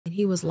And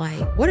he was like,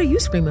 what are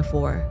you screaming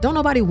for? Don't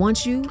nobody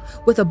want you.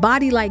 With a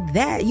body like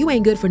that, you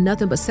ain't good for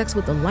nothing but sex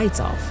with the lights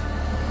off.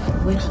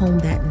 I went home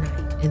that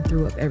night and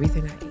threw up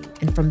everything I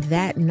ate. And from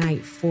that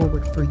night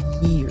forward for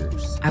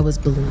years, I was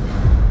ballooning.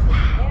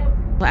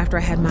 After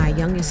I had my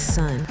youngest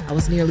son, I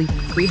was nearly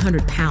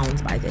 300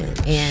 pounds by then.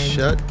 And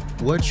shut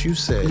what you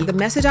said. The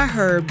message I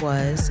heard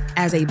was,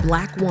 as a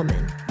Black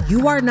woman,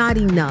 you are not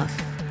enough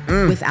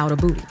without a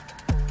booty.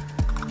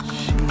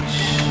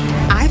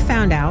 I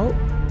found out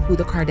who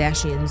the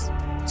Kardashians'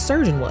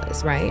 surgeon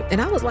was, right?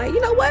 And I was like,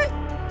 you know what?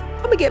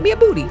 I'm gonna get me a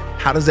booty.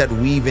 How does that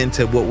weave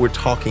into what we're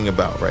talking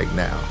about right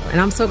now? And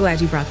I'm so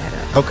glad you brought that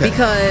up. Okay.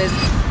 Because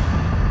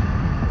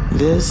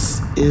this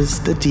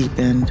is The Deep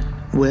End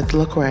with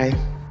Lecrae.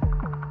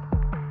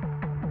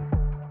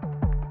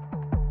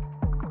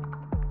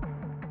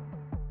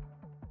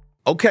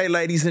 Okay,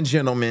 ladies and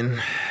gentlemen,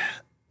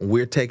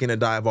 we're taking a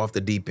dive off the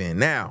deep end.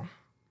 Now,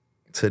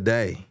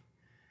 today,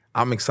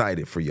 I'm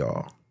excited for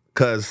y'all.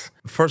 Because,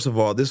 first of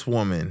all, this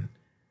woman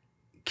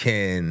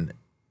can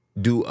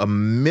do a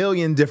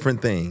million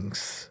different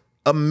things.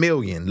 A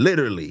million,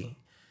 literally.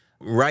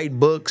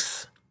 Write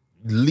books,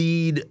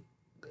 lead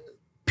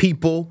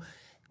people,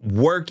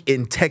 work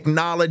in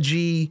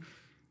technology.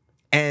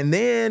 And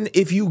then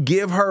if you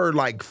give her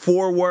like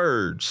 4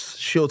 words,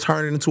 she'll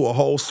turn it into a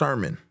whole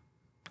sermon.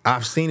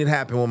 I've seen it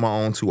happen with my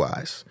own 2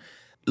 eyes.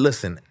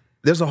 Listen,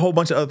 there's a whole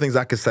bunch of other things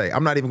I could say.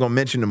 I'm not even going to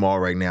mention them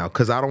all right now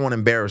because I don't want to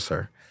embarrass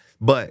her.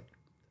 But,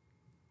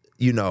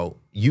 you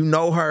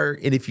know her,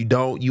 and if you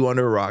don't, you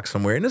under a rock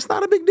somewhere. And it's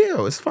not a big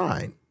deal. It's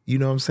fine. You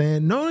know what I'm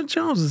saying? Nona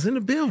Jones is in the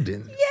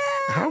building.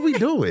 yeah. How are we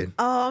doing?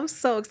 Oh, I'm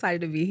so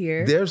excited to be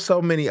here. There's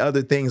so many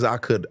other things I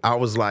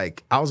was going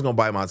to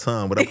bite my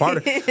tongue. But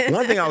one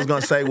thing I was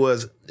going to say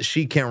was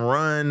she can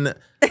run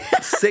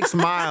 6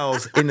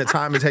 miles in the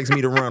time it takes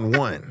me to run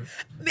 1.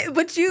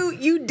 But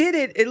you did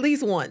it at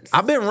least once.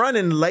 I've been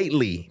running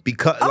lately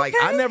because like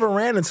I never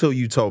ran until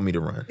you told me to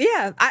run.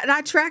 Yeah,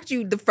 I tracked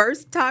you the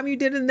first time you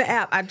did it in the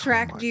app. I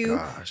tracked you,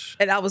 gosh.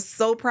 And I was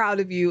so proud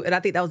of you. And I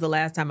think that was the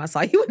last time I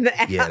saw you in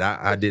the app. Yeah,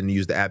 I didn't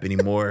use the app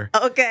anymore.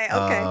 Okay.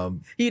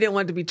 You didn't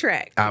want to be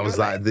tracked. I was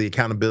like, the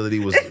accountability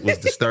was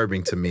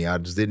disturbing to me. I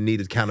just didn't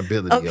need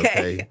accountability.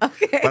 Okay.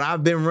 But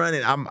I've been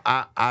running.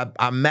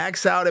 I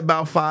max out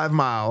about 5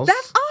 miles.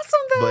 That's awesome,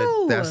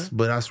 though.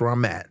 But that's where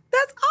I'm at.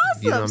 That's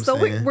awesome. You know what I'm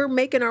saying? We're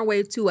making our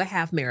way to a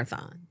half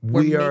marathon.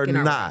 We are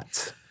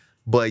not,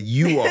 but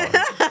you are.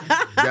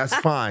 That's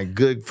fine.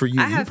 Good for you.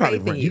 I have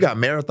faith in you. You got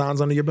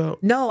marathons under your belt?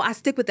 No, I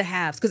stick with the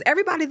halves because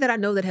everybody that I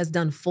know that has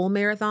done full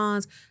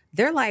marathons,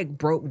 they're like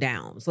broke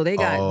down. So they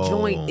got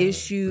joint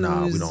issues,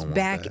 we don't want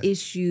back that.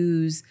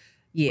 issues.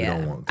 Yeah,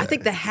 don't want I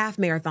think that. the half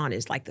marathon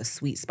is like the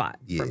sweet spot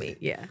for me.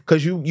 Yeah,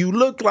 because you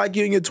look like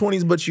you're in your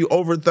 20s, but you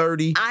over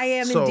 30. I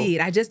am indeed.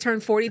 I just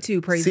turned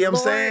 42. Praise the Lord.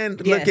 See what I'm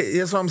saying? Yes. Look at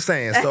that's what I'm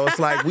saying. So it's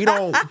like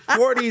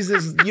 40s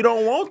is you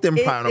don't want them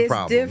kind of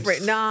problems. It's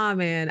different. Nah,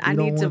 man. I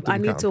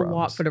need to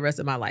walk for the rest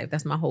of my life.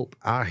 That's my hope.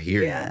 I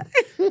hear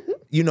you.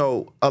 You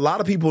know, a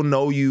lot of people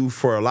know you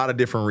for a lot of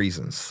different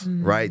reasons,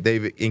 right?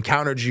 They've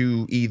encountered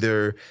you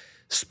either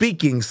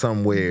speaking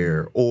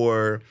somewhere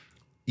or,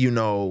 you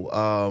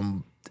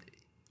know,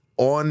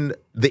 on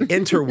the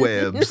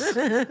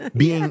interwebs,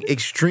 being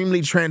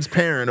extremely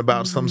transparent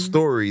about some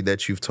story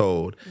that you've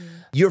told.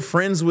 You're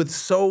friends with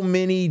so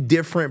many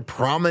different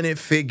prominent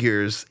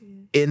figures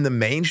in the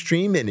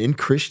mainstream and in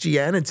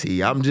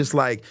Christianity. I'm just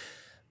like,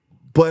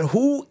 but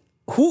who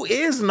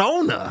is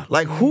Nona?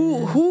 Like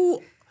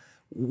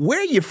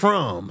where you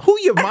from? Who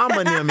your mama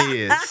and them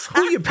is?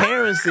 Who your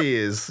parents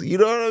is? You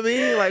know what I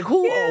mean? Like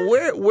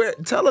where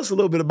tell us a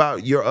little bit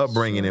about your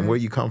upbringing and where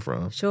you come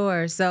from.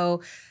 Sure.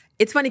 So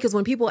it's funny because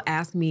when people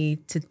ask me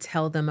to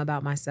tell them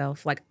about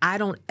myself, like I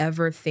don't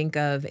ever think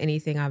of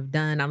anything I've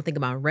done. I don't think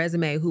of my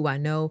resume, who I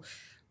know.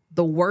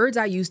 The words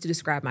I use to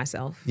describe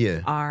myself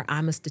are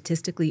I'm a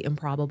statistically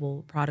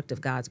improbable product of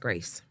God's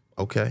grace.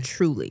 Okay.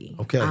 Truly.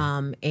 Okay.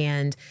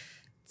 And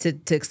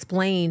to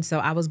explain, so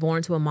I was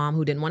born to a mom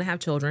who didn't want to have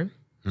children.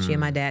 She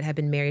and my dad had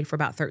been married for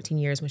about 13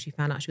 years when she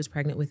found out she was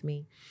pregnant with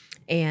me.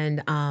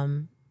 And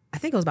I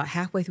think it was about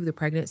halfway through the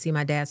pregnancy,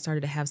 my dad started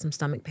to have some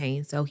stomach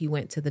pain. So he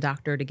went to the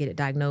doctor to get it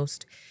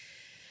diagnosed.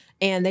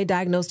 And they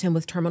diagnosed him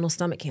with terminal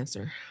stomach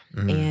cancer.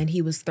 And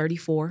he was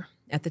 34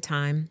 at the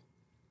time.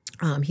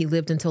 He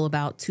lived until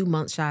about 2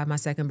 months shy of my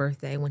 2nd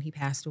birthday when he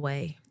passed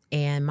away.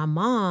 And my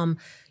mom,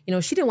 you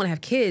know, she didn't want to have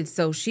kids,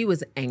 so she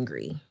was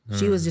angry.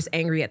 She was just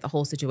angry at the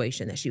whole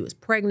situation, that she was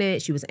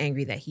pregnant. She was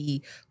angry that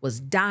he was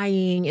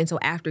dying. And so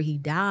after he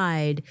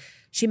died,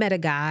 she met a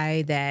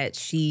guy that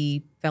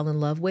she fell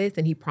in love with,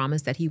 and he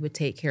promised that he would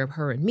take care of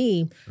her and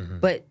me,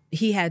 but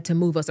he had to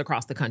move us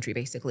across the country,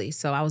 basically.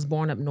 So I was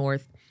born up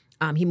north.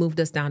 He moved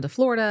us down to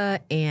Florida,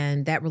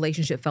 and that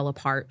relationship fell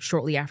apart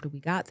shortly after we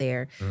got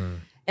there.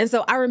 And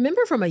so I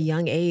remember from a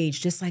young age,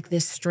 just like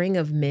this string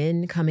of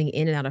men coming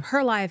in and out of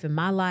her life and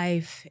my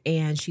life.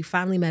 And she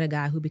finally met a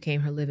guy who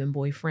became her live-in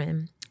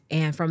boyfriend.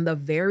 And from the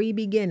very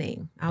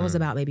beginning, I was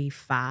about maybe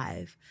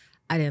 5.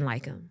 I didn't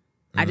like him.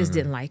 I just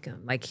didn't like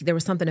him. Like there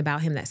was something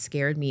about him that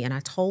scared me. And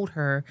I told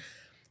her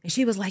And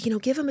she was like,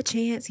 give him a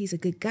chance. He's a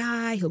good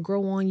guy. He'll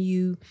grow on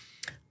you.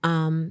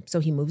 So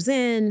he moves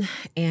in,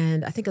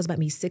 and I think it was about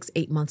maybe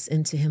 6-8 months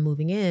into him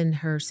moving in,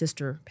 her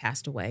sister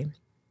passed away.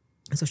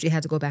 And so she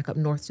had to go back up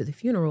north to the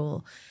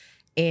funeral.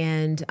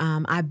 And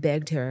I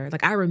begged her.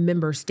 Like, I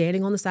remember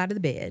standing on the side of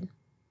the bed.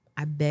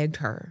 I begged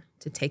her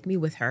to take me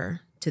with her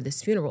to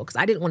this funeral because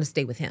I didn't want to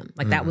stay with him.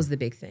 Like, that was the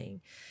big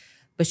thing.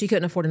 But she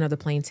couldn't afford another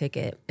plane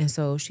ticket. And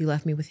so she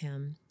left me with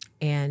him.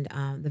 And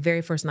the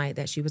very first night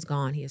that she was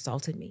gone, he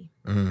assaulted me.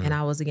 And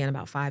I was, again,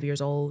 about 5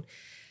 years old.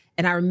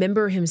 And I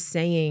remember him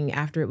saying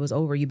after it was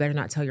over, you better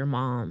not tell your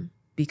mom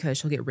because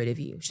she'll get rid of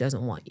you. She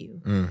doesn't want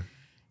you.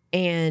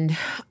 And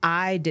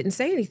I didn't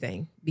say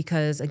anything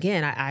because,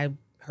 again, I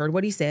heard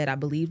what he said. I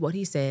believed what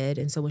he said.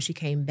 And so when she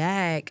came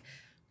back,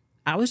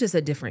 I was just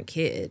a different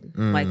kid.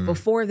 Like,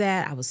 before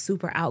that, I was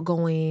super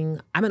outgoing.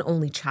 I'm an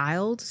only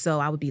child, so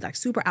I would be like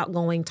super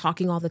outgoing,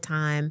 talking all the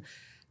time.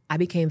 I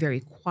became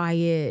very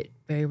quiet,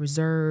 very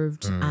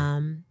reserved.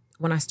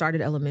 When I started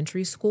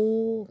elementary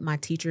school, my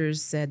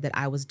teachers said that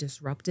I was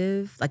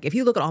disruptive. Like, if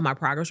you look at all my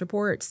progress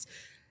reports,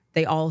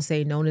 they all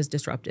say Nona's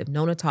disruptive.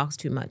 Nona talks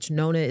too much.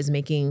 Nona is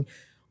making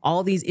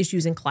all these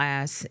issues in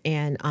class.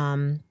 And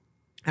I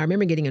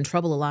remember getting in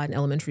trouble a lot in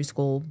elementary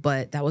school,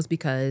 but that was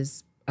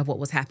because of what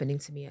was happening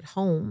to me at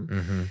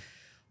home.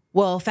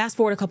 Well, fast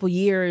forward a couple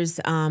years,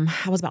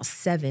 I was about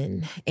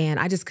 7, and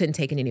I just couldn't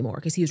take it anymore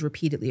because he was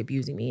repeatedly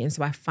abusing me. And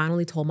so I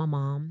finally told my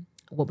mom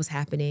what was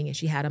happening, and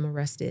she had him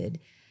arrested.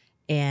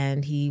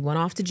 And he went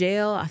off to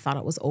jail. I thought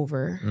it was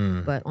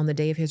over. But on the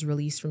day of his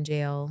release from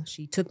jail,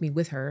 she took me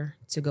with her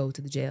to go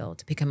to the jail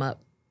to pick him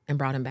up and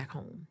brought him back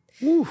home.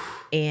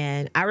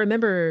 And I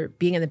remember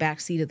being in the back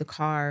seat of the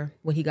car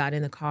when he got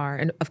in the car.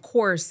 And of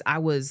course, I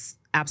was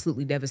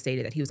absolutely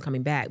devastated that he was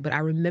coming back. But I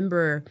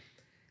remember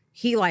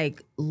he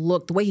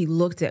the way he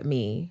looked at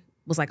me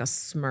was like a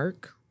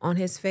smirk on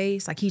his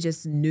face. Like, he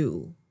just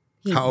knew.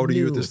 How old are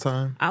you at this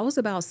time? I was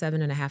about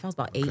 7.5. I was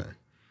about 8.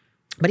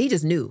 But he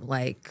just knew,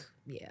 like,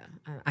 yeah,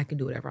 I can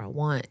do whatever I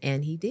want.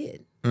 And he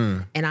did.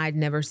 And I'd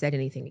never said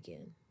anything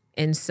again.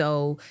 And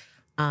so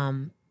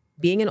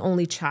being an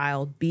only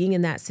child, being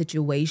in that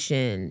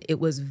situation, it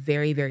was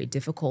very, very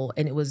difficult.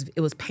 And it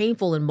was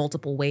painful in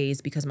multiple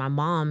ways because my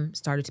mom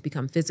started to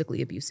become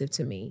physically abusive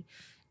to me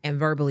and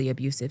verbally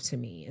abusive to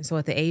me. And so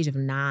at the age of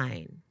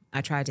 9,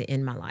 I tried to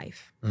end my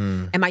life.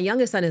 And my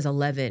youngest son is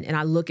 11, and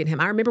I look at him.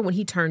 I remember when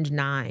he turned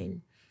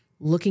 9,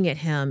 looking at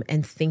him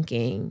and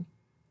thinking,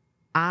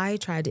 I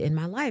tried to end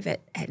my life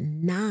at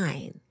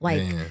 9.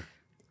 Like,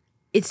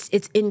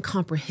 it's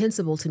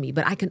incomprehensible to me,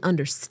 but I can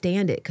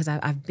understand it because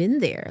I've been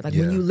there. Like,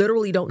 when you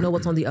literally don't know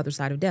what's on the other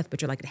side of death,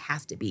 but you're like, it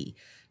has to be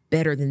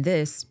better than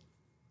this.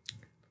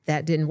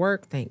 That didn't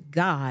work, thank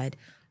God.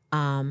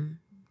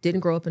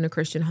 Didn't grow up in a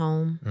Christian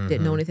home.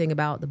 Didn't know anything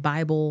about the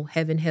Bible,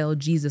 heaven, hell,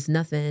 Jesus,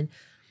 nothing.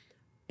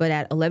 But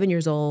at 11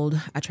 years old,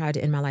 I tried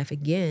to end my life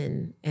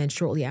again. And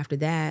shortly after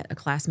that, a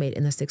classmate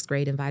in the 6th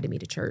grade invited me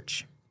to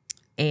church.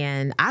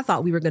 And I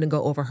thought we were going to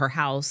go over her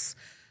house,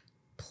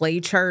 play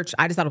church.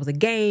 I just thought it was a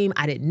game.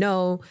 I didn't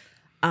know.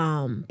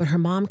 But her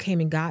mom came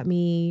and got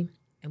me,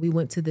 and we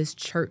went to this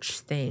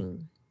church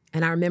thing.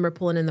 And I remember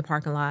pulling in the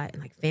parking lot,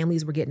 and like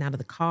families were getting out of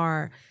the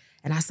car.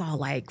 And I saw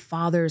like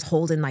fathers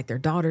holding like their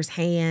daughters'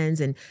 hands.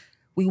 And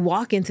we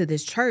walk into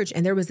this church,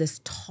 and there was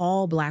this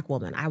tall Black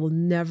woman. I will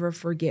never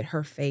forget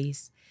her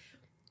face.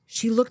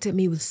 She looked at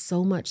me with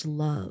so much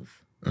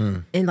love.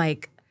 And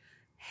like,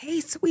 hey,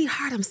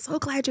 sweetheart, I'm so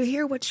glad you're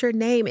here. What's your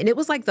name? And it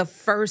was like the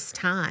first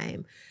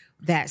time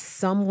that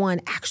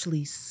someone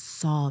actually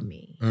saw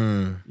me,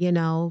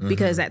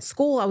 because at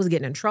school I was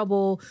getting in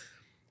trouble.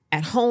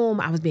 At home,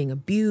 I was being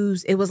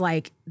abused. It was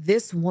like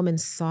this woman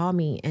saw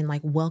me and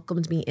like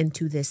welcomed me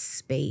into this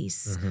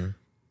space.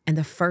 And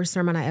the first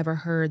sermon I ever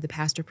heard, the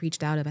pastor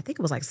preached out of, I think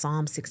it was like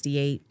Psalm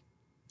 68,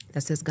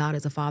 that says, God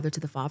is a father to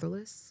the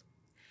fatherless.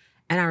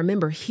 And I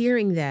remember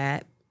hearing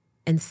that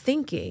and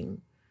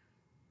thinking,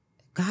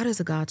 God is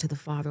a God to the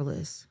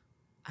fatherless.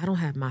 I don't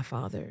have my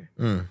father.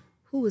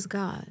 Who is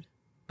God?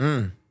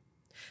 And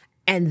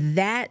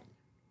that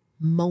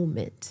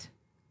moment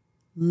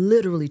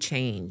literally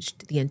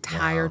changed the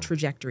entire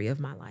trajectory of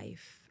my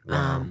life.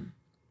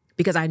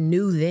 Because I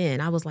knew then,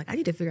 I was like, I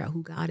need to figure out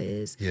who God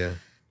is.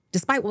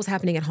 Despite what was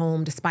happening at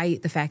home,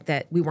 despite the fact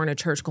that we weren't a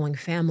church-going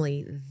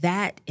family,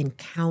 that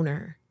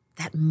encounter,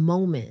 that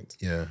moment,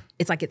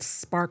 it's like it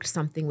sparked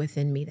something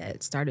within me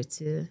that started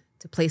to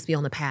place me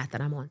on the path that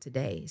I'm on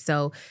today.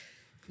 So,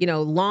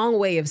 long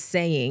way of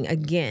saying,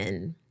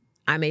 again,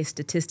 I'm a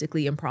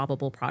statistically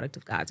improbable product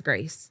of God's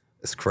grace.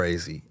 It's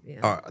crazy.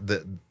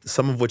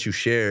 Some of what you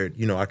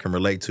shared, I can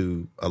relate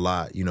to a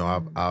lot.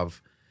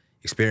 I've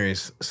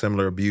experienced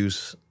similar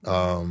abuse,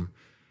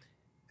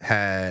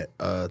 had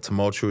a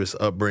tumultuous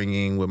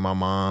upbringing with my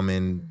mom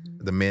and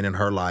the men in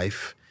her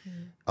life.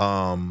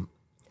 And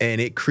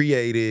it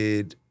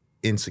created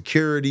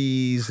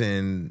insecurities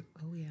and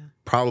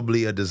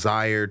probably a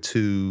desire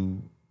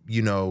to,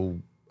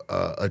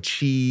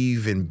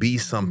 achieve and be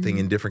something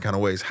in different kind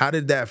of ways. How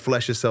did that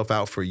flesh itself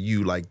out for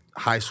you, like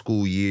high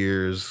school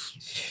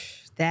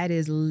years? That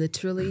is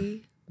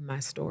literally my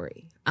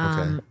story.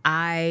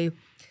 Okay.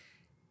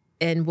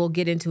 And we'll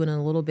get into it in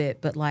a little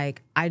bit, but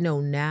like, I know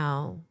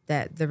now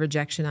that the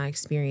rejection I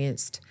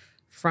experienced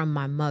from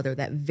my mother,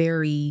 that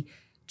very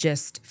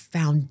just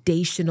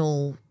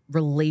foundational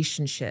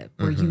relationship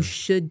where you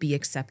should be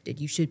accepted,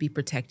 you should be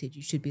protected,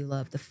 you should be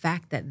loved. The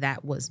fact that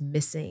that was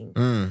missing,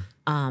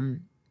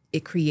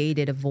 it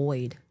created a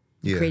void.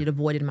 It created a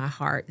void in my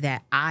heart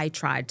that I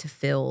tried to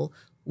fill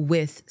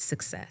with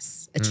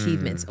success,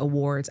 achievements,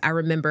 awards. I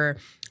remember,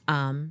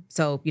 in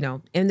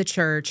the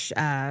church,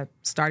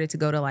 started to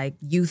go to like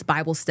youth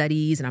Bible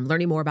studies, and I'm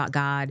learning more about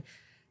God,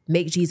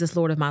 make Jesus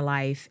Lord of my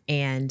life.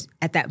 And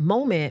at that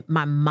moment,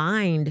 my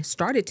mind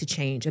started to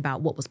change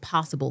about what was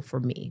possible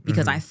for me,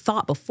 because I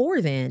thought before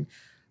then,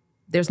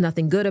 there's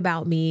nothing good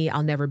about me,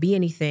 I'll never be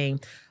anything.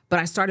 But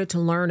I started to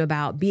learn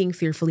about being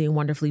fearfully and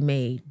wonderfully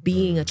made,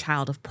 being a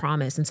child of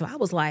promise. And so I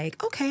was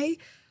like, okay,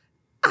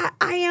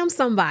 I am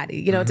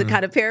somebody, to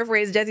kind of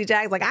paraphrase Jesse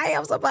Jackson, like, I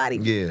am somebody.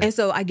 Yeah. And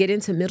so I get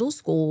into middle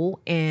school,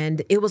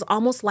 and it was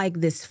almost like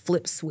this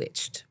flip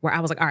switched where I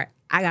was like, all right,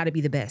 I got to be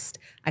the best.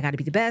 I got to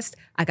be the best.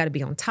 I got to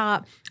be on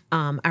top.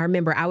 I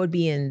remember I would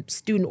be in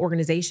student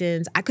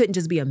organizations. I couldn't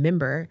just be a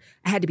member.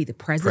 I had to be the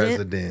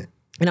president.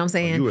 You know what I'm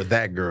saying? You were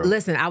that girl.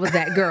 Listen, I was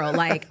that girl.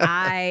 Like,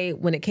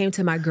 when it came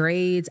to my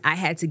grades, I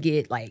had to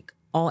get like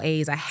all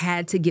A's. I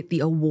had to get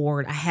the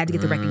award. I had to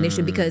get the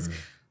recognition, because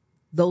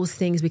those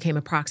things became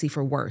a proxy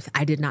for worth.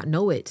 I did not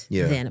know it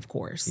then, of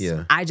course.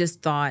 Yeah. I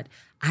just thought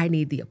I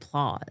need the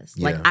applause.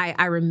 Yeah. Like,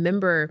 I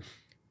remember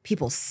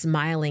people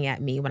smiling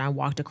at me when I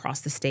walked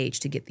across the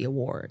stage to get the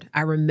award.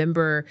 I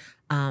remember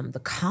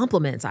the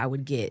compliments I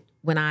would get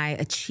when I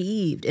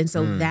achieved. And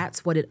so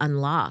that's what it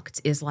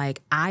unlocked, is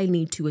like, I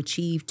need to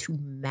achieve to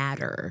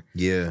matter.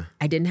 Yeah.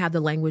 I didn't have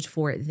the language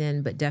for it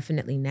then, but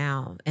definitely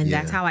now. And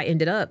that's how I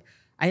ended up.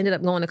 I ended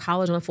up going to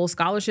college on a full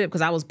scholarship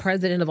because I was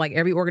president of like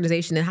every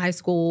organization in high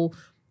school,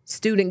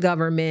 student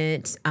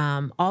government,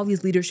 all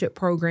these leadership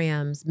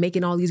programs,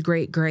 making all these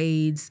great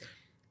grades,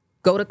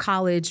 go to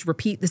college,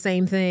 repeat the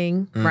same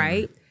thing,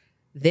 right?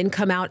 Then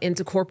come out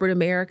into corporate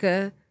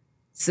America,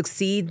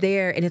 succeed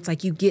there. And it's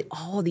like you get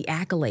all the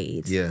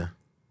accolades. Yeah.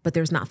 But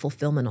there's not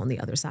fulfillment on the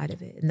other side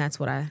of it. And that's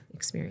what I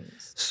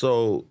experienced.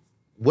 So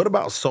what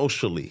about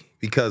socially?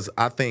 Because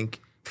I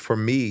think for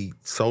me,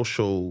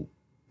 social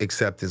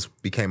acceptance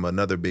became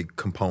another big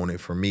component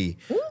for me.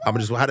 How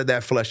did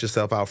that flesh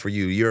itself out for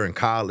you? You're in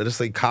college, let's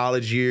say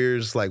college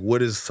years. Like, what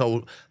does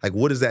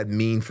that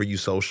mean for you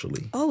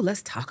socially? Oh,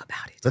 let's talk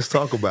about it. Let's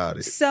talk about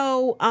it.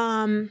 So,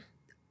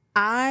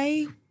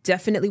 I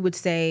definitely would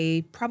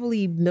say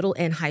probably middle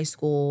and high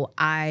school,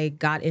 I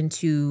got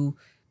into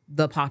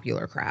the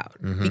popular crowd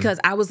because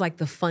I was like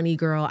the funny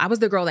girl. I was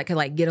the girl that could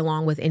like get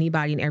along with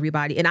anybody and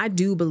everybody. And I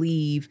do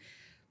believe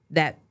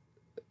that.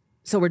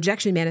 So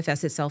rejection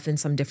manifests itself in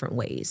some different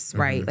ways,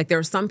 right? Like there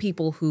are some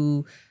people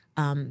who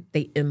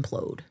they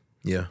implode.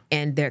 Yeah.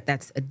 And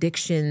that's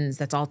addictions,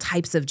 that's all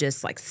types of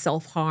just like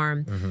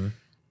self-harm.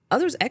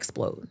 Others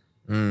explode.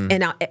 And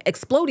now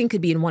exploding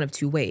could be in one of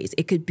two ways.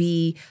 It could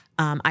be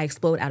I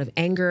explode out of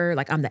anger,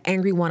 like I'm the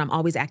angry one, I'm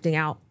always acting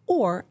out,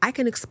 or I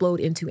can explode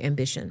into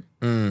ambition.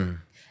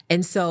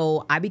 And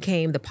so I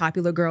became the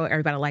popular girl.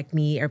 Everybody liked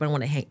me. Everybody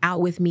wanted to hang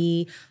out with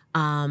me.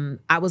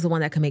 I was the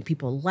one that could make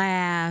people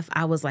laugh.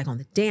 I was like on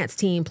the dance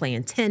team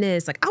playing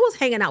tennis. Like I was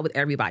hanging out with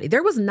everybody.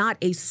 There was not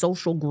a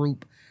social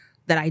group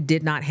that I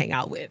did not hang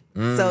out with.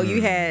 So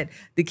you had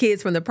the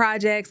kids from the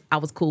projects. I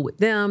was cool with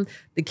them.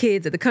 The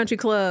kids at the country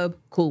club,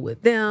 cool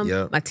with them.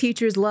 Yep. My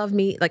teachers loved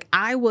me. Like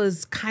I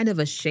was kind of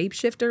a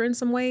shapeshifter in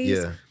some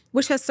ways,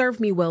 which has served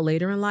me well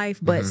later in life.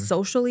 But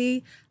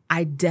socially,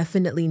 I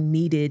definitely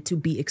needed to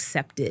be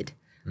accepted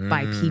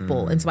by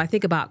people. And so I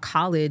think about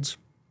college,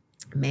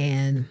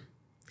 man,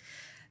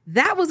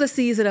 that was a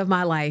season of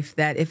my life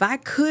that if I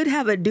could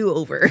have a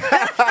do-over.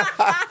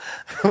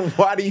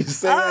 Why do you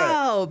say that?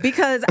 Oh,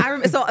 because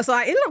so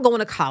I ended up going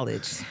to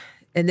college.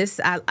 And this,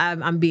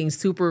 I'm being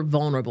super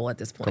vulnerable at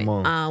this point. Come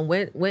on.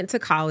 Went to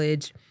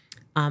college.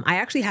 I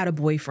actually had a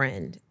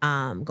boyfriend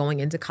going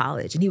into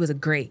college, and he was a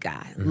great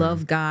guy.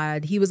 Loved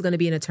God. He was going to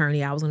be an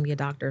attorney. I was going to be a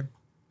doctor.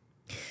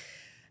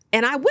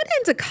 And I went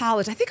into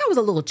college. I think I was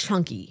a little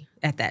chunky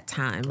at that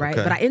time, right?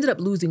 Okay. But I ended up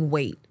losing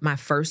weight my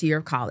first year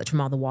of college from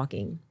all the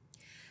walking.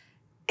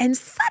 And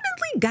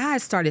suddenly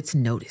guys started to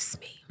notice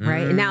me,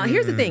 right? And now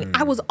here's the thing.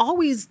 I was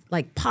always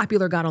like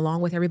popular, got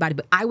along with everybody,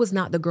 but I was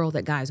not the girl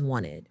that guys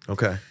wanted.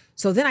 Okay.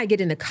 So then I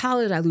get into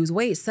college, I lose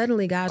weight.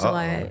 Suddenly guys are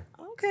like,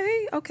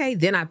 okay.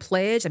 Then I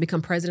pledged, I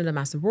become president of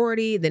my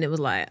sorority. Then it was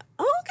like,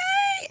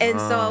 okay. And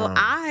so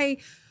I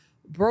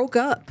broke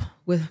up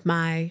with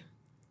my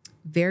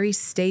very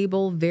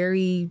stable,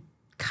 very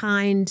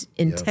kind,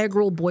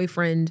 integral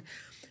boyfriend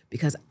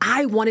because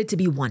I wanted to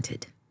be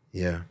wanted.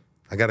 Yeah.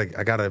 I gotta,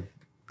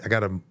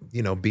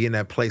 be in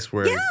that place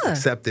where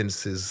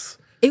acceptance is.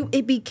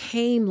 It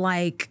became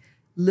like,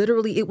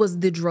 literally, it was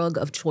the drug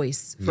of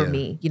choice for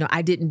me.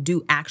 I didn't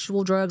do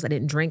actual drugs. I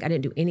didn't drink. I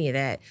didn't do any of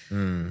that.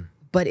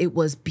 But it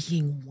was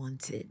being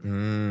wanted.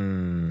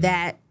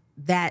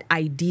 That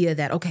idea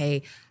that,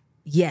 okay,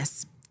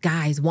 yes,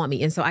 guys want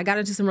me. And so I got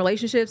into some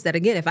relationships that,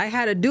 again, if I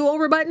had a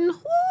do-over button,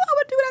 I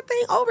would do that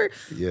thing over.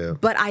 Yeah.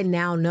 But I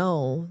now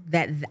know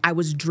that I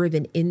was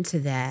driven into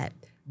that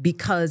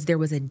because there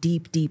was a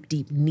deep, deep,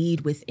 deep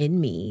need within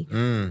me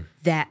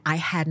that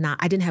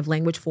I didn't have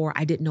language for.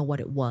 I didn't know what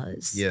it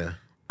was. Yeah.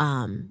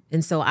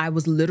 And so I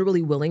was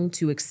literally willing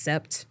to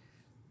accept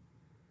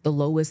the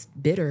lowest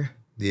bidder.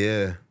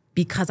 Yeah.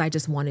 Because I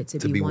just wanted to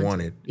be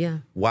wanted. Yeah.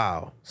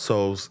 Wow.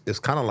 So it's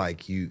kind of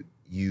like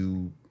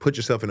you put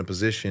yourself in a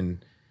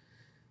position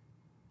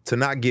to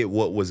not get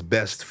what was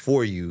best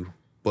for you,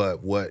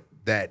 but what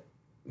that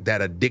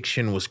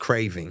addiction was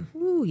craving.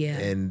 Ooh, yeah.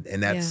 And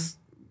that's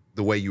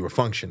the way you were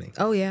functioning.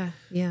 Oh yeah,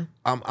 yeah.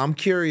 I'm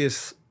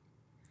curious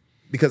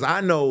because I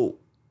know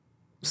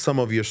some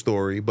of your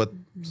story, but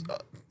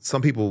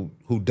some people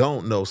who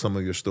don't know some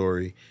of your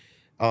story,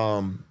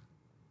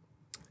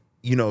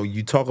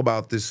 you talk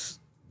about this.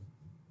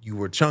 You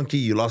were chunky,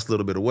 you lost a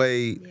little bit of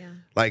weight,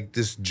 like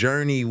this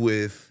journey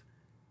with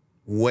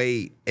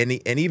weight, and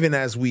even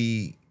as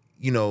we,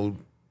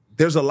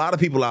 there's a lot of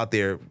people out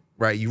there,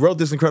 right? You wrote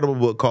this incredible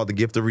book called The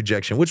Gift of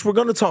Rejection, which we're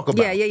going to talk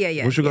about.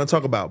 Yeah. Which we're going to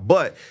talk about,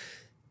 but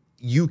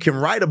you can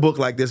write a book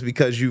like this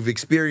because you've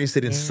experienced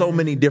it in so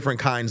many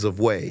different kinds of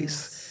ways.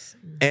 Yes.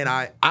 And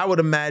I would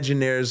imagine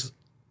there's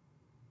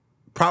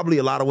probably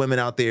a lot of women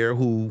out there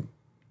who,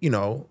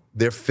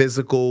 their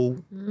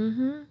physical,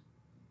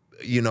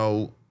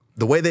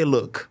 the way they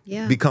look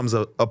becomes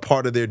a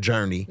part of their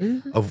journey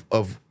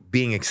of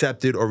being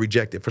accepted or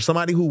rejected. For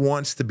somebody who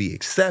wants to be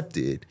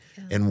accepted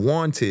and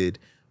wanted,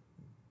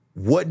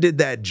 what did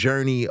that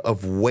journey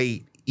of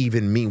weight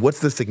even mean? What's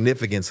the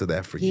significance of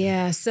that for you?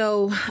 Yeah,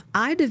 so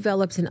I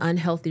developed an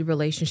unhealthy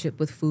relationship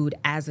with food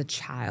as a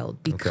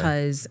child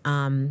because,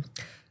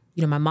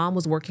 my mom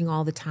was working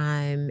all the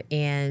time.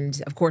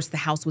 And of course, the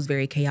house was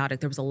very chaotic.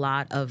 There was a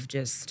lot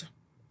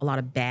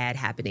of bad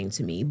happening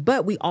to me,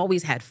 but we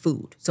always had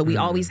food. So we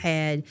always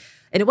had,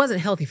 and it wasn't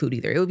healthy food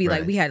either. It would be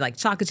like, we had like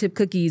chocolate chip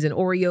cookies and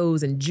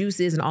Oreos and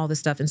juices and all this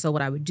stuff. And so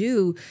what I would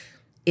do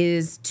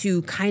is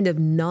to kind of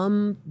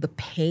numb the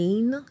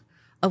pain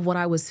of what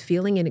I was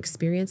feeling and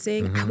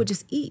experiencing, I would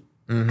just eat.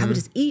 I would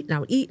just eat and I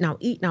would eat and I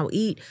would eat and I would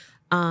eat.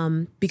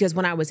 Because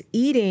when I was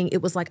eating,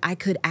 it was like I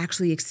could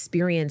actually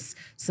experience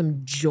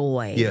some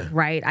joy,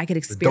 right? I could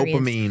experience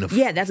the dopamine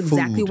of that's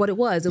exactly what it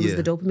was. It was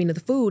the dopamine of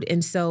the food.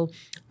 And so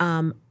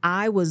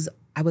I was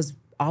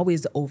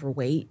always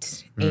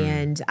overweight,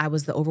 and I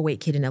was the overweight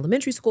kid in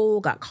elementary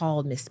school, got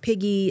called Miss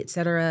Piggy, et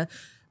cetera.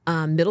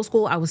 Middle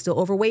school, I was still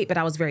overweight, but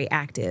I was very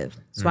active.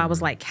 So I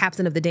was like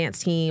captain of the dance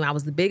team. I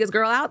was the biggest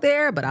girl out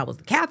there, but I was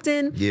the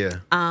captain. Yeah.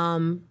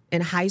 In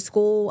high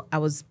school, I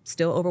was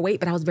still overweight,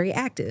 but I was very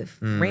active.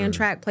 Ran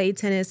track, played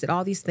tennis, did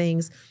all these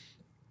things.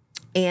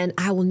 And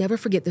I will never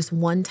forget this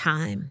one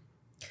time.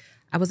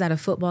 I was at a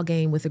football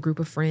game with a group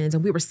of friends,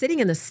 and we were sitting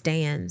in the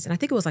stands. And I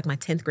think it was like my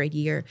 10th grade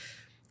year.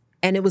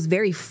 And it was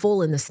very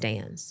full in the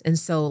stands. And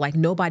so like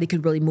nobody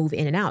could really move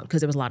in and out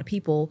because there was a lot of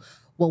people.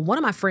 Well, one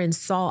of my friends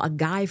saw a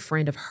guy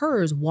friend of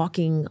hers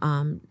walking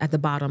at the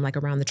bottom, like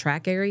around the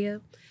track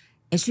area.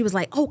 And she was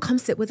like, oh, come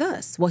sit with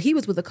us. Well, he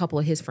was with a couple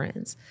of his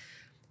friends.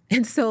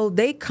 And so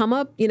they come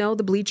up,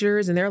 the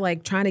bleachers, and they're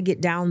like trying to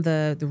get down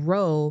the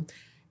row.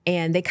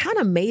 And they kind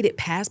of made it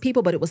past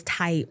people, but it was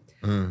tight.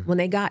 When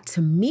they got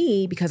to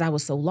me, because I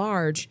was so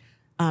large,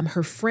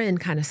 her friend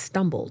kind of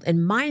stumbled.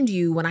 And mind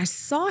you, when I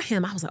saw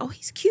him, I was like, oh,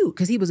 he's cute,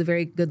 because he was a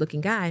very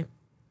good-looking guy.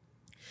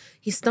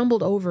 He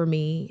stumbled over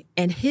me,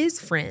 and his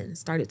friends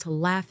started to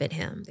laugh at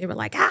him. They were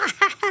like, ah,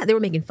 ha, ha. They were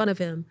making fun of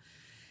him.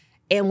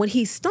 And when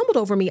he stumbled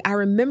over me, I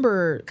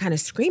remember kind of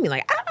screaming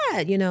like, ah,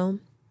 And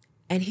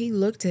he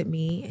looked at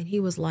me, and he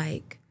was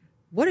like,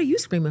 what are you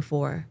screaming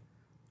for?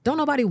 Don't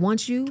nobody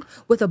want you?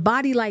 With a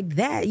body like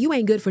that, you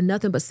ain't good for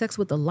nothing but sex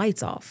with the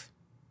lights off.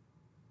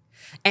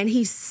 And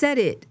he said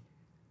it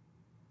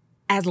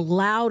as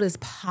loud as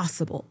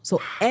possible.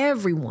 So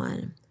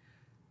everyone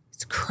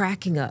is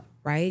cracking up,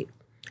 right?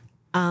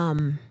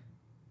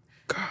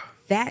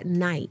 That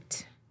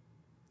night,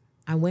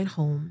 I went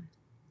home,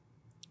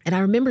 and I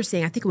remember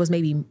saying, I think it was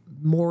maybe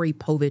Maury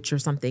Povich or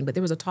something, but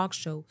there was a talk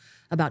show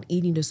about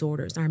eating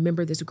disorders. And I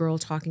remember this girl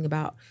talking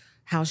about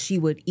how she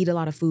would eat a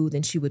lot of food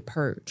and she would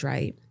purge,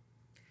 right?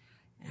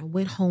 And I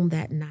went home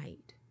that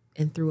night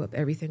and threw up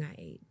everything I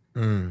ate.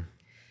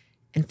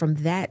 And from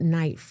that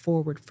night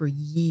forward, for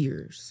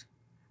years,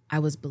 I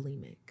was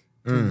bulimic.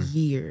 For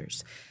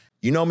years.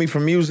 You know me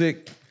from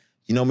music.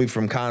 You know me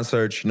from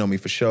concerts. You know me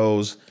for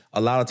shows.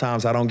 A lot of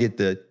times I don't get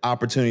the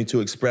opportunity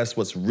to express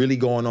what's really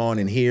going on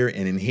in here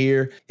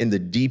in the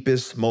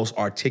deepest, most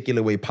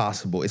articulate way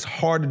possible. It's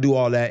hard to do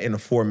all that in a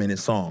 4-minute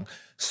song.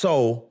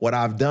 So what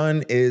I've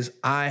done is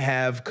I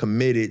have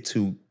committed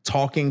to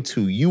talking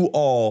to you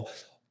all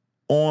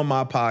on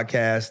my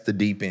podcast, The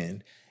Deep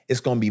End. It's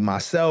going to be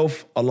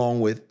myself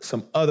along with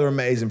some other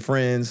amazing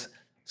friends,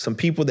 some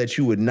people that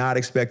you would not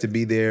expect to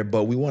be there,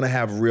 but we want to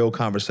have real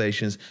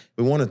conversations.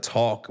 We want to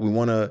talk. We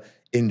want to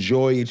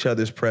enjoy each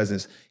other's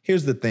presence.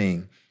 Here's the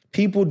thing.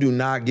 people do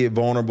not get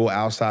vulnerable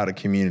outside of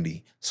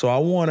community. So I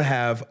want to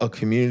have a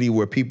community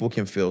where people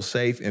can feel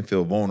safe and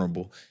feel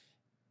vulnerable.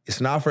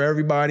 It's not for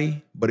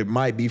everybody, but it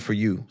might be for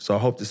you. So I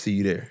hope to see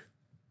you there.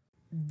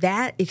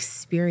 That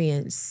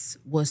experience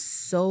was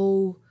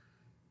so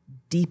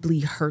deeply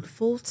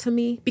hurtful to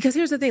me, because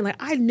here's the thing, like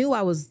I knew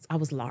I was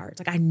large.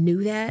 Like I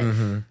knew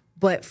that,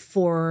 but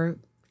for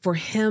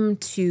him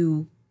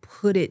to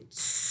put it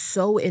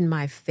so in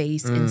my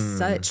face in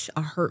such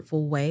a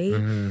hurtful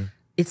way,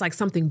 it's like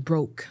something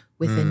broke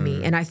within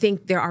me. And I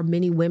think there are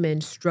many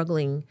women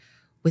struggling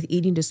with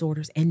eating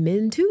disorders, and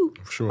men too,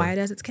 quiet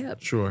as it's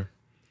kept. Sure.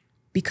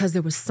 Because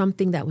there was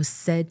something that was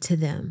said to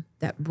them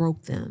that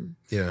broke them.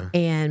 Yeah.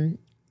 And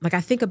like I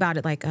think about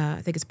it, like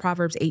I think it's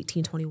Proverbs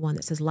 18:21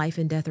 that says, life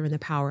and death are in the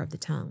power of the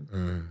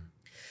tongue.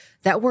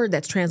 That word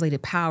that's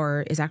translated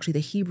power is actually the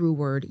Hebrew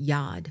word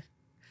yad,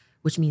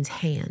 which means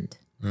hand.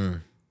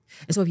 And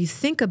so if you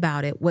think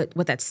about it, what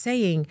that's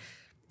saying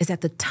is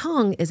that the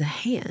tongue is a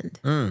hand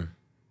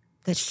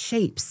that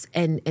shapes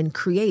and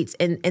creates.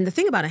 And the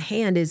thing about a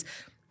hand is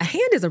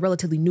a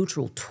relatively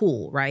neutral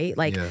tool, right?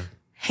 Like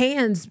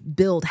hands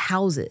build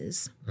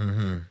houses,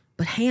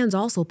 but hands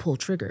also pull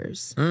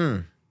triggers.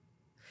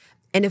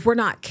 And if we're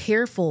not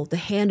careful, the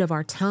hand of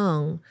our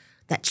tongue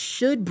that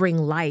should bring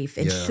life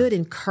and should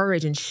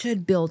encourage and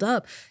should build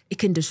up, it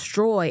can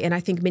destroy. And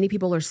I think many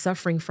people are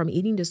suffering from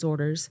eating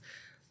disorders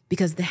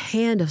because the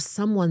hand of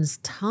someone's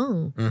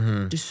tongue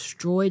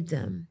destroyed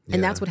them.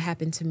 And that's what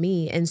happened to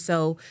me. And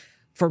so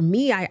for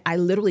me, I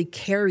literally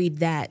carried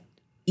that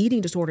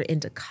eating disorder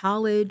into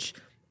college,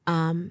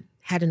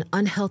 had an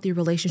unhealthy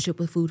relationship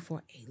with food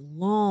for a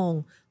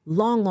long,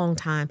 long, long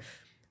time.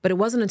 But it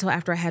wasn't until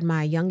after I had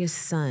my youngest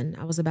son,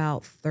 I was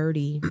about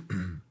 30.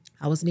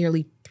 I was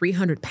nearly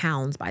 300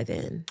 pounds by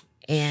then.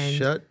 And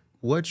Shut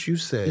what you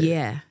said.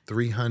 Yeah.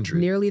 300.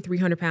 Nearly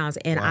 300 pounds.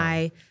 And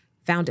I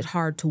found it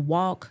hard to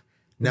walk.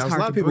 Now, there's a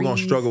lot of people going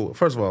to struggle.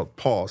 First of all,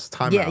 pause,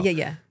 time out.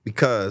 Yeah.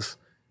 Because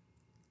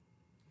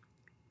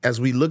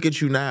as we look at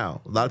you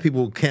now, a lot of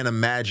people can't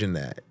imagine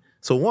that.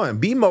 So one,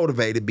 be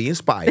motivated, be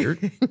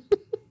inspired.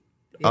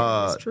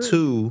 That's true.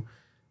 Two,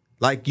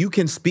 like you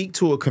can speak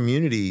to a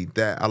community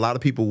that a lot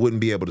of people wouldn't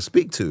be able to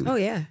speak to. Oh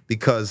yeah,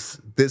 because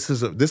this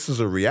is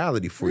a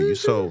reality for you.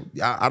 So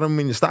I don't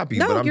mean to stop you,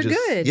 no, but I'm you're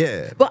just good.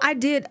 Yeah. Well, I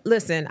did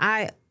listen.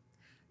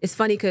 It's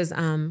funny because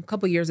a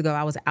couple years ago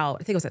I was out.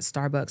 I think it was at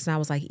Starbucks, and I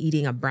was like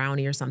eating a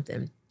brownie or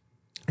something,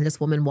 and this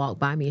woman walked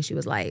by me and she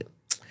was like,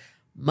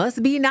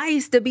 "Must be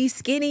nice to be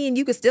skinny and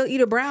you could still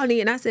eat a brownie."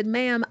 And I said,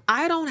 "Ma'am,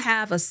 I don't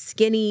have a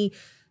skinny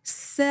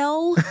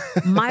cell,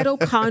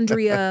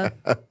 mitochondria,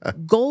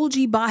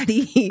 Golgi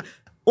body,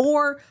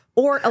 or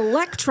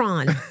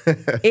electron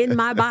in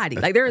my body.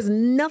 Like there is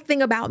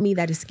nothing about me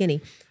that is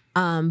skinny."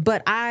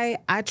 But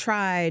I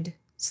tried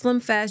Slim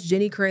Fast,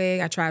 Jenny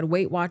Craig. I tried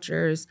Weight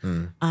Watchers.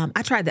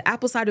 I tried the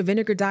apple cider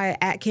vinegar diet,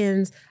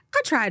 Atkins.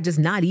 I tried just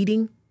not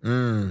eating.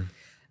 And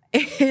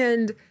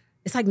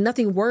it's like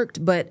nothing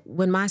worked. But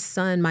when my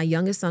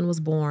youngest son was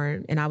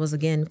born, and I was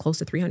again close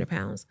to 300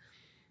 pounds,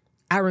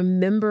 I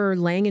remember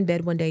laying in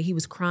bed one day, he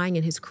was crying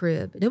in his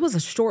crib. And it was a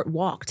short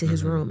walk to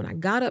his room. And I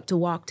got up to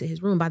walk to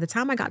his room. By the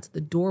time I got to the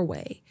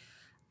doorway,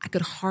 I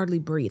could hardly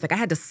breathe. Like I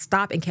had to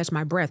stop and catch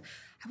my breath.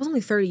 I was only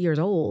 30 years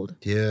old.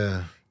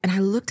 Yeah. And I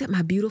looked at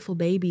my beautiful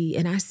baby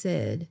and I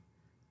said,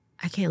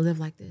 I can't live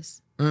like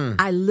this.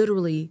 I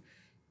literally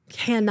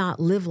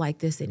cannot live like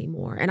this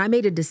anymore. And I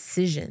made a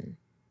decision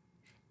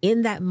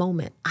in that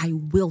moment, I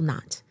will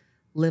not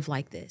live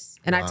like this.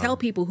 And I tell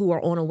people who are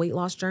on a weight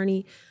loss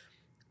journey,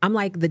 I'm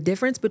like, the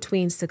difference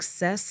between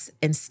success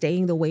and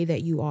staying the way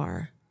that you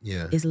are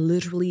is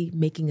literally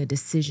making a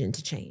decision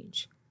to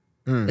change.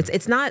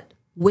 It's not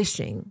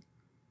wishing.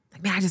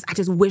 Like, man, I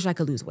just wish I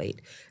could lose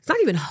weight. It's not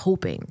even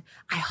hoping.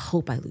 I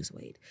hope I lose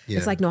weight. Yeah.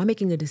 It's like, no, I'm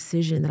making a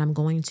decision that I'm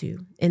going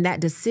to. And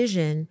that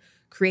decision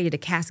created a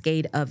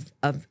cascade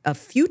of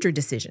future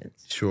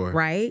decisions. Sure.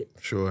 Right?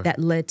 Sure. That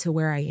led to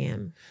where I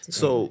am today.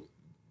 So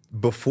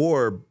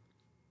before,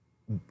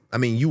 I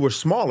mean, you were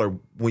smaller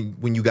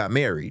when you got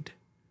married.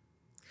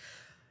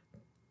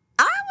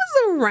 I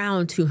was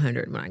around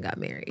 200 when I got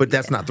married. But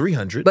that's not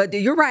 300. But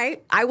you're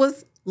right. I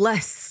was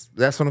less.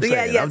 That's what I'm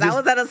saying. Yeah, yes, I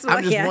was at a small.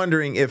 I'm just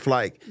wondering if,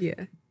 like,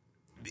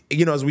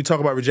 you know, as we talk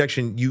about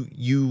rejection,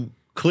 you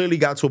clearly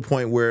got to a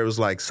point where it was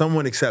like,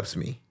 someone accepts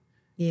me.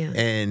 Yeah.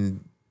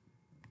 And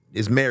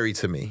is married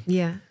to me.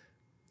 Yeah.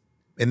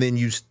 And then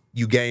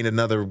you gained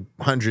another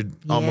 100,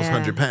 almost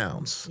 100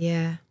 pounds.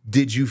 Yeah.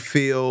 Did you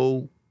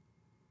feel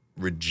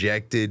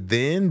rejected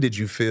then? Did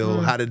you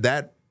feel, how did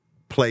that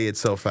play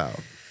itself out?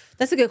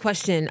 That's a good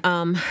question.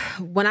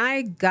 When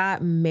I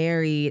got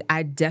married,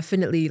 I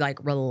definitely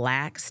like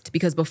relaxed,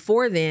 because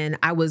before then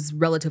I was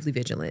relatively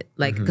vigilant,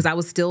 like, because I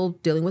was still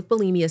dealing with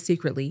bulimia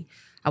secretly.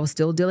 I was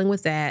still dealing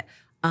with that.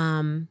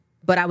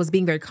 But I was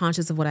being very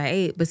conscious of what I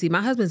ate. But see,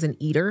 my husband's an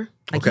eater.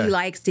 Like he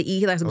likes to eat.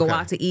 He likes to go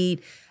out to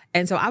eat.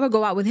 And so I would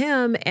go out with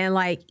him and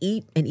like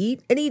eat and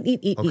eat and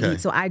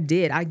eat. So I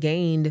did. I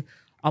gained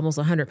almost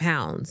 100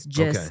 pounds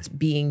just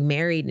being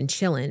married and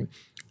chilling.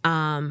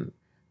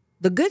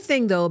 The good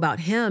thing though about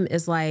him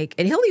is like,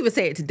 and he'll even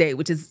say it today,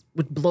 which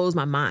blows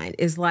my mind,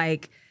 is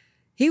like,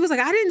 he was like,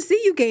 I didn't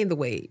see you gain the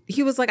weight.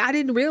 He was like, I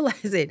didn't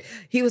realize it.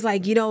 He was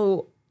like,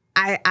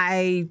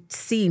 I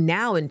see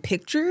now in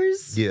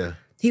pictures. Yeah.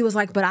 He was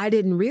like, but I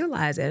didn't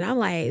realize it. And I'm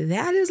like,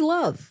 that is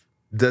love.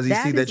 Does he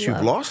see that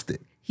you've lost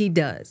it? He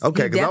does.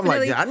 Okay, because I'm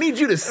like, I need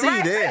you to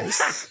see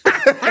this.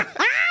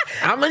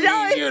 I'm going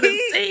to need you to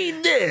see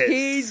this.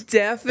 He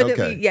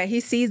definitely, he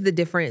sees the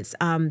difference.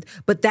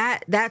 But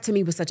that to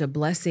me was such a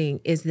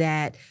blessing, is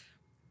that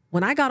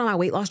when I got on my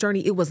weight loss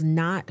journey, it was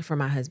not for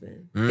my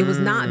husband. It was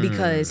not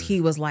because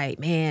he was like,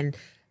 man,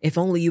 if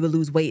only you would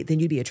lose weight, then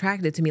you'd be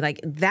attracted to me. Like,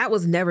 that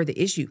was never the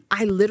issue.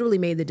 I literally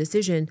made the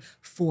decision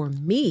for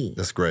me.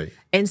 That's great.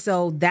 And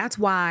so that's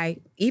why,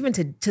 even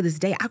to this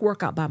day, I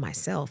work out by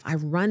myself. I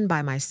run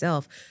by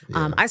myself.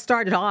 Yeah. I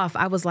started off,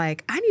 I was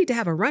like, I need to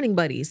have a running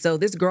buddy. So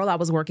this girl I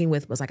was working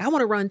with was like, I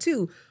want to run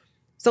too.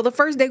 So the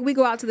first day we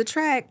go out to the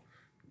track,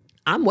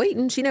 I'm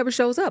waiting. She never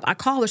shows up. I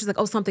call her. She's like,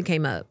 oh, something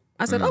came up.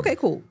 I said, okay,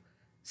 cool.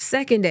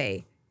 Second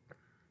day,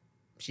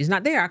 she's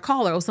not there. I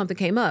call her. Oh, something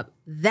came up.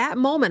 That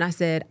moment, I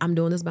said, I'm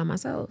doing this by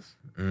myself.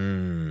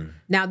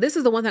 Now, this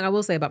is the one thing I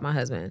will say about my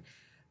husband.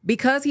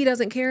 Because he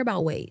doesn't care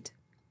about weight,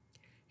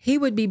 he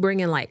would be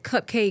bringing like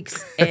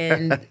cupcakes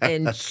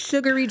and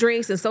sugary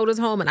drinks and sodas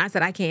home. And I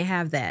said, I can't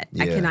have that.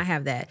 Yeah. I cannot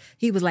have that.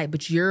 He was like,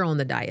 but you're on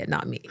the diet,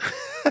 not me.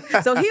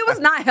 So he was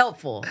not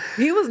helpful.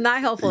 He was not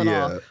helpful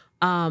at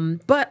all.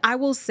 But I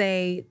will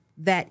say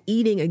that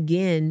eating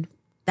again,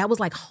 that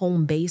was like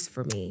home base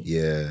for me.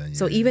 Yeah.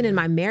 So even in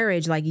my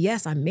marriage, like,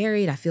 yes, I'm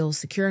married. I feel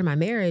secure in my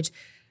marriage.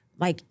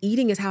 Like,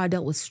 eating is how I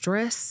dealt with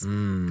stress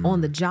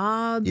on the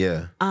job.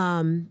 Yeah.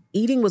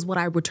 Eating was what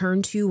I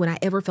returned to when I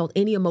ever felt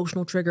any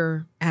emotional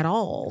trigger at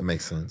all. That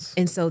makes sense.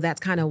 And so that's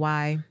kind of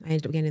why I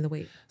ended up gaining the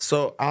weight.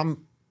 So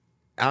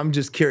I'm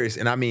just curious,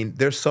 and I mean,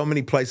 there's so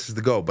many places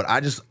to go, but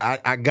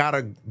I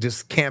gotta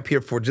just camp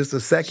here for just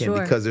a second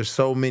because there's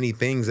so many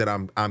things that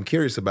I'm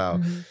curious about.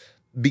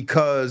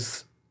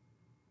 Because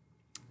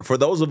for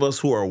those of us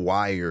who are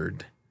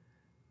wired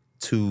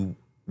to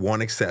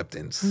want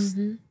acceptance,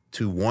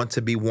 to want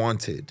to be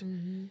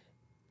wanted,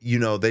 you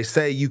know, they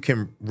say you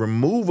can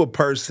remove a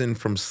person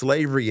from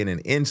slavery in an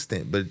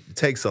instant, but it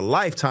takes a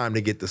lifetime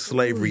to get the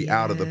slavery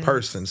out of the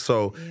person.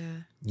 So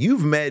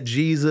you've met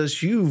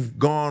Jesus, you've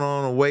gone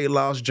on a weight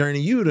loss journey,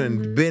 you've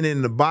done been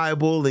in the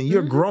Bible, and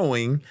you're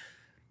growing,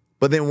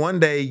 but then one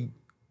day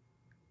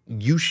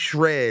you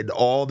shred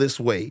all this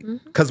weight.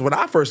 Because when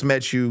I first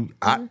met you,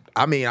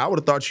 I mean, I would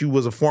have thought you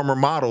was a former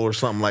model or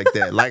something like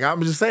that. Like,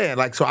 I'm just saying,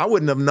 like, so I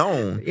wouldn't have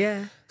known.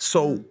 Yeah.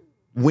 So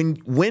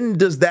when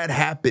does that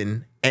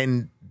happen?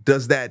 And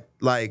does that,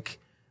 like,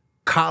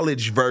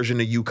 college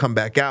version of you come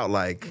back out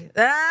like,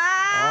 okay.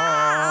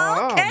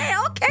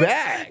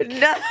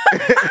 No.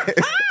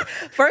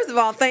 First of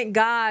all, thank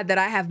God that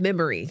I have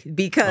memory,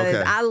 because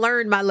I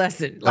learned my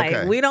lesson.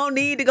 Like, we don't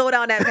need to go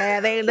down that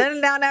path. They ain't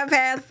nothing down that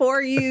path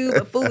for you,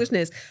 but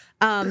foolishness.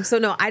 So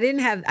no, I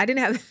didn't have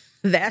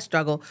that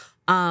struggle.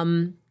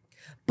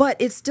 But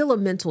it's still a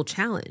mental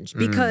challenge,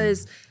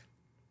 because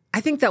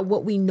I think that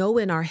what we know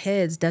in our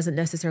heads doesn't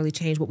necessarily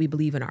change what we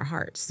believe in our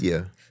hearts.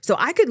 Yeah. So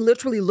I could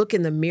literally look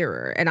in the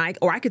mirror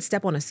or I could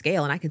step on a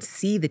scale and I could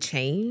see the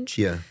change.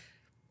 Yeah.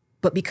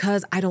 But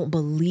because I don't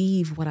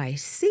believe what I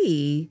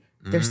see,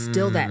 there's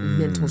still that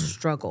mental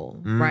struggle,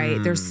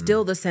 right? There's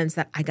still the sense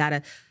that I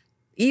gotta,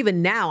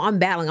 even now I'm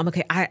battling. I'm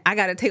okay, I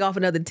gotta take off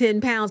another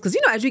 10 pounds. Because,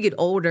 you know, as you get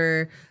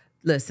older,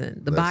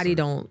 the body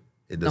don't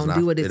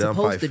do what it's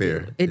supposed to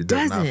do. It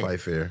does not fight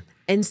fair.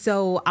 And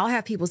so I'll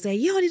have people say,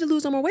 you don't need to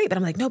lose no more weight. But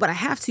I'm like, no, but I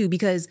have to,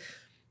 because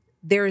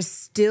there is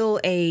still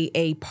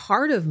a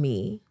part of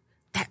me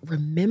that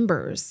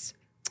remembers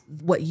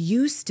what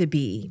used to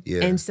be.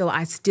 Yeah. And so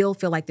I still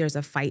feel like there's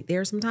a fight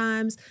there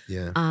sometimes.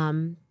 Yeah.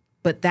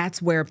 But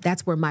that's where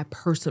my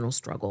personal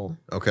struggle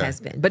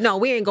has been. But no,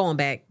 we ain't going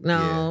back.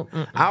 No.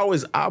 Yeah.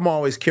 I'm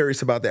always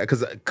curious about that,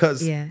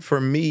 because for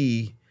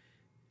me,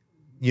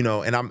 you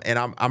know, and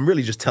I'm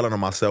really just telling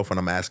on myself when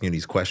I'm asking you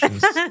these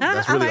questions.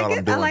 That's really all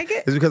I'm doing. I like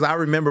it. It's because I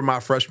remember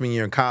my freshman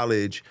year in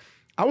college,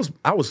 I was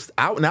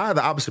now I have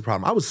the opposite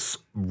problem. I was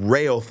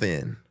rail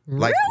thin.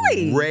 Like,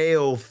 really?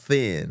 Rail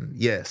thin,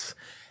 yes.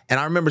 And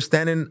I remember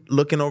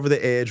looking over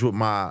the edge with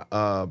my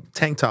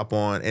tank top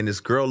on, and this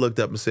girl looked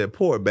up and said,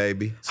 poor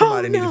baby,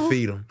 somebody need to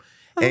feed him.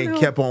 And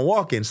kept on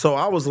walking. So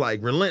I was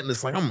like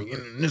relentless, like, I'm gonna get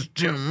in this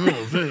gym, I'm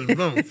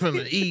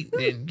finna eat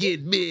and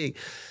get big.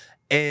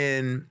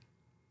 And,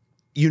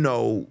 you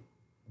know,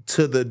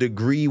 to the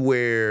degree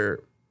where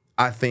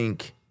I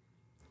think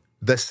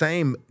the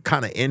same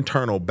kind of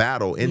internal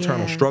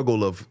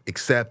struggle of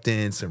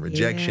acceptance and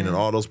rejection and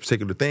all those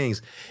particular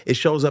things, it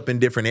shows up in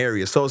different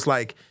areas. So it's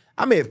like,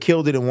 I may have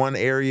killed it in one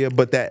area,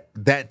 but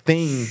that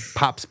thing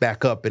pops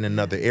back up in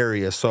another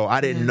area. So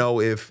I didn't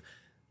know if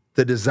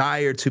the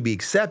desire to be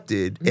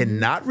accepted and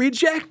not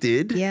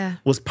rejected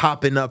was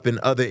popping up in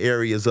other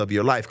areas of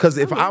your life. Because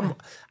if I'm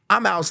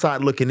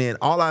outside looking in,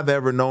 all I've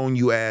ever known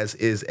you as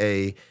is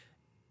a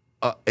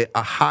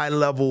high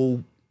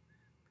level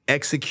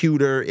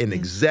executor, an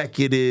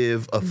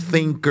executive, a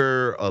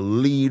thinker, a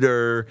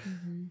leader,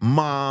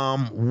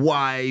 mom,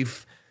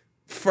 wife,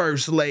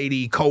 first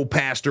lady,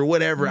 co-pastor,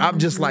 whatever. I'm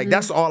just like,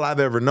 that's all I've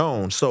ever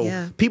known.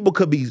 So people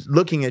could be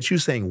looking at you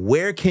saying,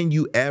 where can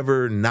you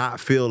ever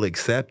not feel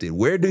accepted?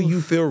 Where do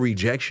you feel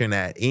rejection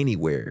at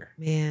anywhere?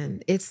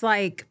 Man, it's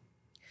like,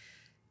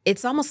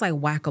 it's almost like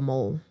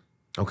whack-a-mole.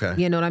 Okay.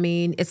 You know what I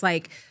mean? It's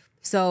like,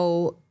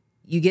 so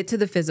you get to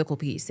the physical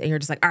piece and you're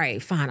just like, all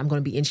right, fine, I'm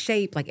going to be in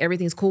shape. Like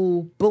everything's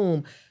cool,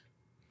 boom.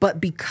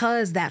 But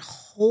because that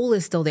hole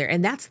is still there,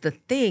 and that's the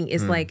thing,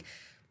 is like,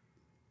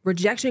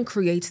 rejection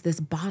creates this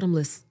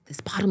bottomless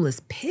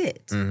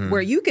pit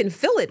where you can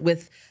fill it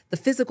with the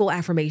physical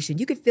affirmation.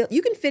 You can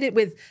fit it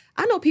with,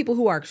 I know people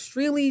who are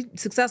extremely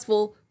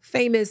successful,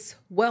 famous,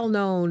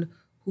 well-known,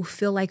 who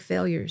feel like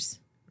failures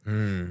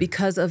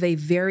because of a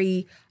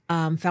very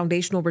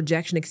foundational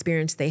rejection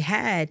experience they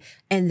had.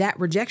 And that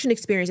rejection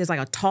experience is like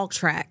a talk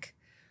track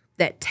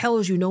that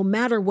tells you no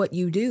matter what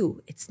you do,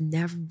 it's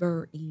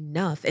never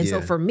enough. And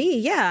so for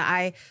me,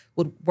 I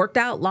worked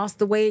out, lost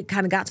the weight,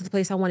 kind of got to the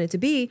place I wanted to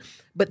be.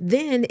 But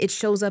then it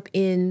shows up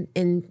in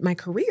my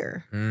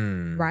career,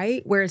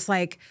 right? Where it's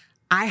like,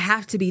 I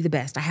have to be the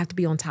best. I have to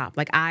be on top.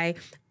 Like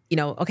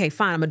okay,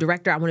 fine, I'm a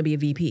director. I want to be a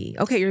VP.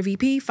 Okay, you're a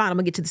VP? Fine, I'm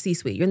going to get to the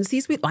C-suite. You're in the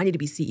C-suite? Oh, I need to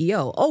be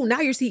CEO. Oh, now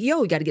you're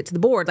CEO. You got to get to the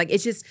board. Like,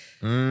 it's just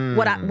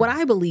what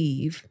I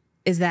believe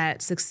is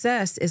that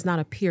success is not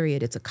a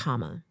period, it's a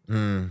comma.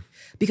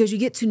 Because you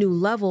get to new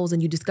levels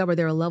and you discover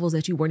there are levels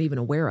that you weren't even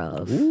aware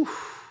of.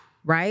 Oof.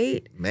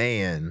 Right?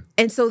 Man.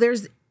 And so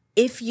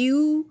if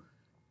you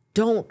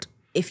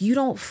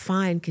don't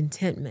find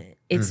contentment,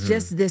 it's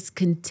just this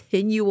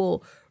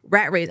continual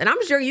rat race. And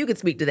I'm sure you could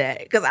speak to that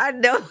because I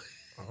know.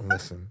 Oh,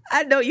 listen.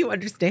 I know you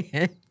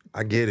understand.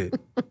 I get it.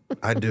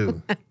 I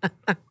do.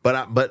 But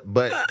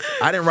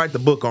I didn't write the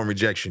book on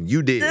rejection.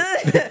 You did.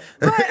 But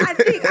I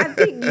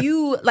think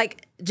you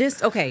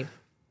okay.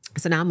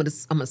 So now I'm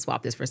gonna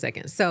swap this for a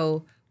second.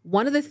 So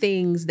one of the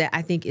things that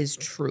I think is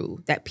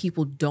true that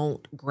people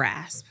don't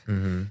grasp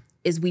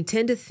is we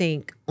tend to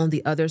think on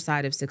the other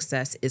side of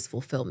success is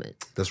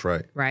fulfillment. That's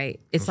right. Right?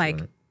 It's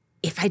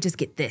if I just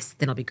get this,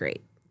 then I'll be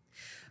great.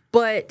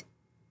 But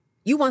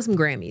you won some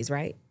Grammys,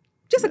 right?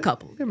 Just a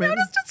couple. Yeah,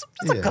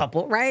 just a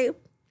couple, right?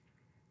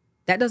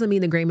 That doesn't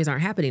mean the Grammys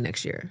aren't happening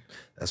next year.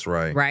 That's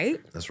right. Right?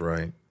 That's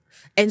right.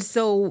 And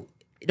so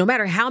no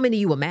matter how many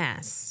you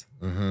amass,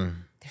 they're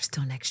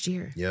still next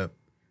year. Yep.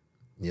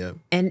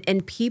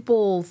 And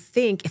people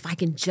think if I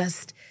can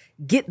just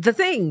get the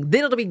thing,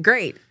 then it'll be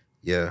great.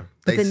 Yeah.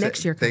 But then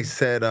next year comes.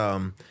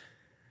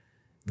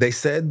 They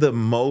said the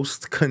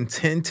most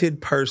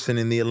contented person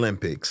in the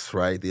Olympics,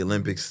 right? The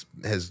Olympics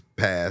has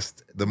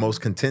passed. The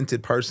most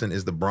contented person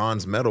is the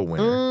bronze medal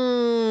winner.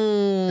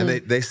 And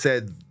they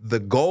said the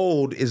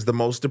gold is the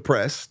most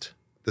depressed.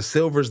 The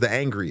silver's the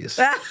angriest.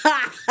 And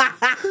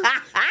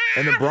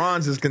the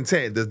bronze is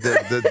content.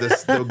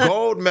 The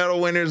gold medal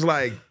winner's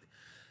like,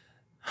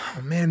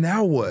 oh man,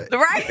 now what?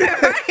 Right.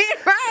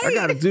 I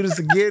got to do this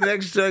again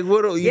next year.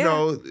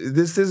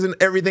 This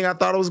isn't everything I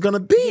thought it was going to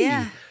be.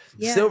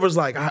 Yeah. Silver's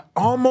like, I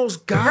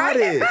almost got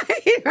it.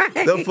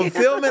 Right. The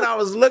fulfillment I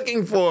was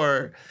looking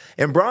for.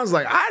 And bronze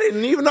like, I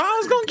didn't even know I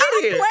was going to get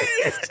here.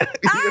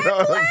 You know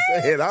what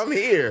I'm saying? I'm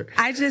here.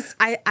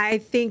 I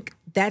think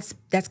that's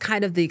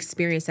kind of the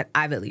experience that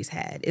I've at least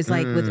had. It's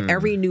like with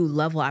every new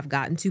level I've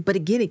gotten to. But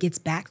again, it gets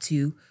back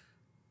to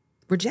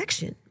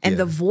rejection and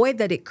the void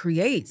that it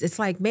creates. It's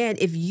like, man,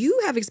 if you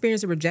have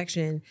experienced a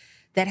rejection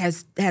that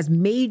has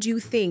made you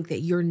think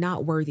that you're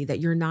not worthy, that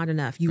you're not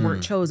enough, you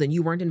weren't chosen,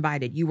 you weren't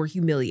invited, you were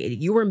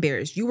humiliated, you were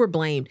embarrassed, you were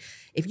blamed.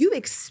 If you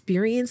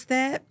experience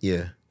that,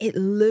 it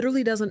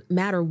literally doesn't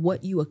matter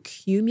what you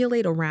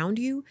accumulate around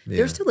you.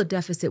 There's still a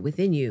deficit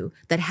within you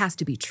that has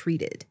to be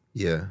treated.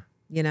 Yeah.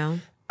 You know?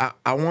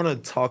 I want to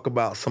talk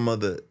about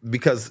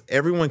because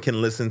everyone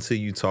can listen to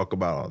you talk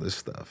about all this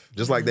stuff,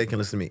 just like they can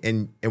listen to me.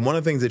 And one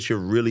of the things that you're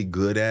really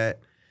good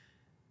at,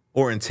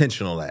 or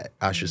intentional at,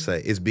 I should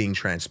say, is being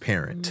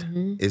transparent.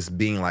 Is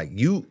being like,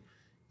 you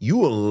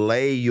will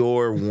lay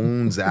your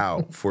wounds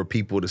out for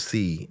people to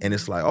see. And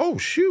it's like, oh,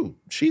 shoot,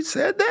 she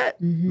said that?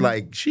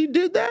 Like, she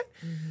did that?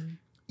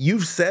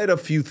 You've said a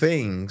few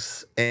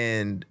things,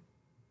 and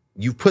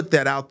you've put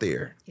that out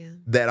there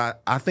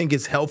that I think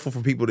it's helpful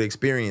for people to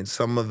experience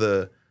some of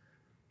the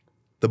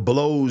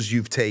blows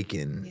you've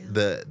taken,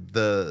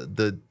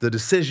 the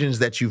decisions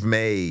that you've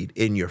made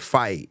in your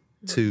fight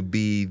to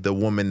be the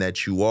woman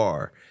that you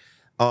are.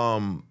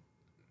 I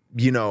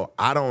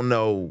don't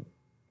know,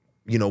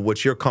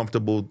 what you're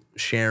comfortable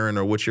sharing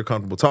or what you're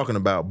comfortable talking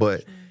about,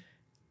 but,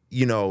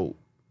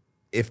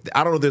 if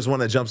I don't know if there's one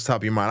that jumps to the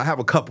top of your mind. I have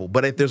a couple,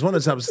 but if there's one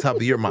that jumps to the top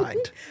of your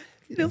mind,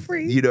 feel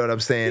free. You know what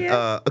I'm saying?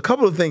 Yeah. A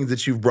couple of things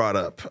that you've brought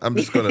up. I'm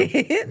just going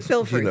to...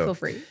 Feel free, feel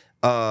free.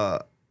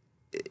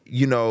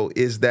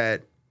 Is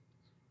that,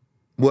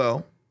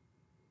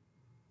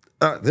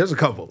 there's a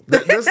couple.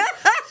 Let's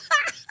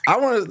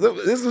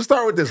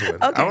start with this one.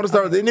 Okay, I want to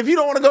start with it. And if you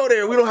don't want to go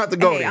there, we don't have to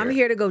go there. I'm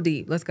here to go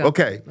deep. Let's go.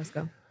 Okay. Let's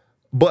go.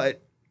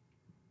 But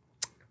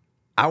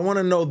I want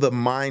to know the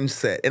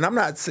mindset. And I'm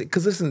not,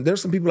 because listen,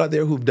 there's some people out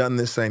there who've done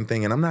this same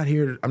thing, and I'm not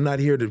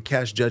here to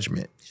cast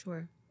judgment.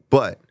 Sure.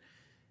 But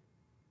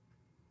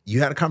you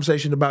had a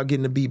conversation about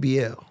getting a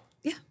BBL.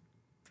 Yeah,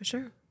 for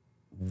sure.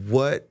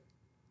 What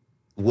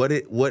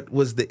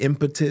was the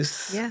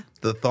impetus? Yeah.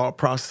 The thought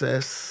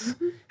process?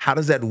 How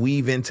does that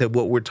weave into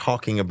what we're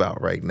talking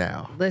about right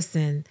now?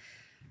 Listen,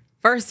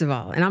 first of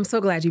all, and I'm so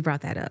glad you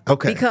brought that up.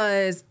 Okay.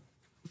 Because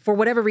for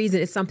whatever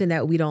reason, it's something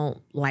that we don't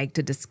like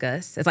to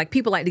discuss. It's like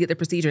people like to get the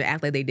procedure and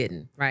act like they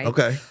didn't, right?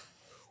 Okay.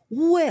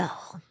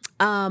 Well,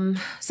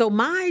 so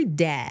my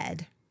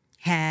dad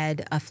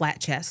had a flat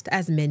chest,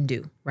 as men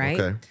do, right?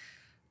 Okay.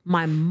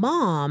 My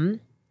mom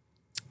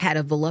had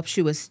a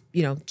voluptuous,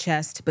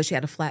 chest, but she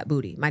had a flat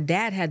booty. My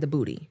dad had the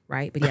booty,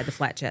 right? But he had the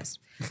flat chest.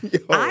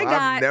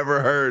 I've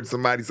never heard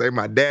somebody say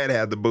my dad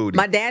had the booty.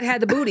 My dad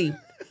had the booty,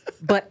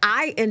 but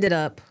I ended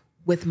up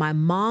with my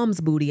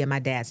mom's booty and my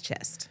dad's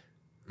chest,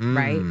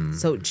 right?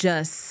 So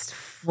just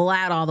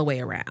flat all the way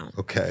around.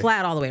 Okay.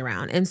 Flat all the way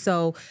around. And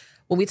so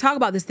when we talk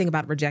about this thing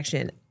about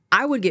rejection,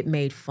 I would get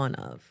made fun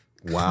of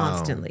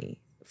constantly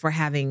for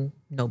having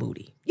no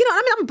booty.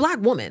 I'm a black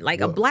woman.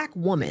 Like a black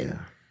woman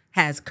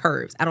has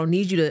curves. I don't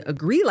need you to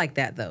agree like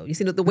that, though. You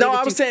see the way. No,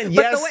 I was saying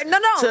yes.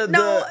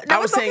 I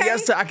was saying okay.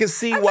 yes. I can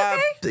see That's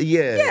why. Okay.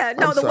 Yeah. Yeah.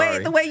 No, the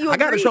way you. I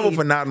got in agreed. trouble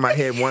for nodding my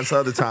head once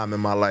other time in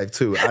my life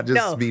too. I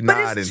just be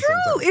nodding. But it's true.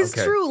 Sometimes.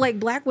 It's true. Like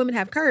black women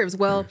have curves.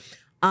 Well,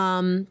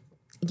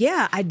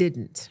 yeah, I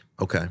didn't.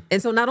 Okay.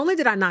 And so not only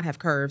did I not have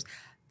curves,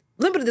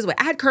 let me put it this way: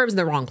 I had curves in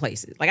the wrong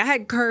places. Like I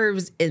had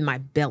curves in my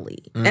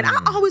belly, and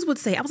I always would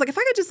say, I was like, if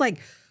I could just like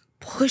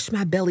push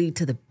my belly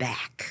to the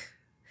back.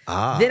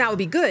 Then I would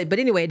be good. But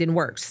anyway, it didn't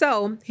work.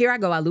 So here I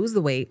go. I lose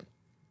the weight.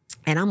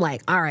 And I'm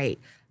like, all right,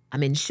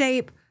 I'm in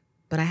shape,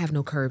 but I have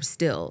no curves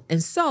still.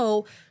 And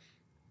so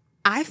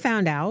I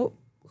found out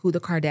who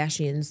the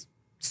Kardashians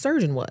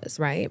surgeon was,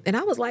 right? And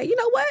I was like, you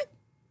know what?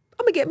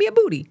 I'm going to get me a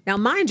booty. Now,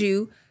 mind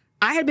you,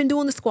 I had been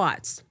doing the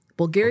squats,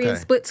 Bulgarian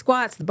split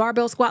squats, the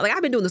barbell squat. Like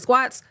I've been doing the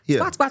squats,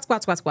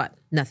 squat.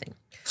 Nothing.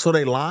 So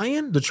they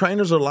lying? The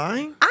trainers are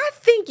lying? I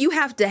think you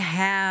have to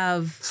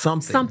have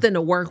something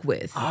to work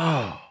with.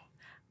 Oh.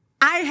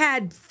 I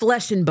had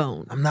flesh and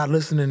bone. I'm not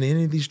listening to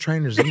any of these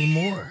trainers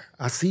anymore.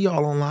 I see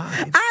y'all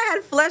online. I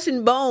had flesh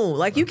and bone.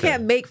 Like you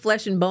can't make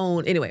flesh and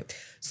bone. Anyway,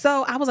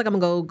 so I was like, I'm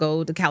gonna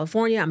go to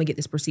California. I'm gonna get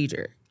this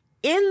procedure.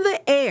 In the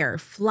air,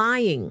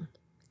 flying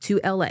to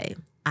LA,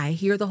 I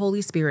hear the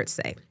Holy Spirit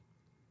say,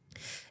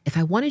 if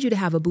I wanted you to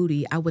have a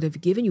booty, I would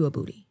have given you a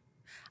booty.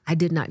 I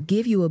did not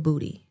give you a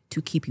booty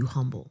to keep you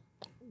humble.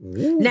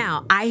 Ooh.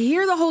 Now, I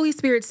hear the Holy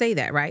Spirit say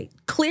that, right?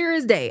 Clear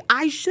as day.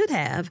 I should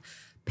have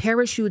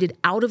parachuted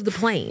out of the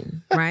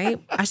plane, right?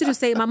 I should have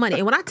saved my money.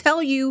 And when I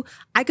tell you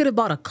I could have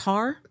bought a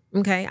car,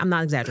 okay, I'm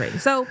not exaggerating.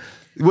 So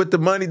with the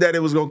money that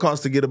it was going to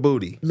cost to get a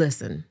booty.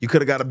 Listen. You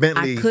could have got a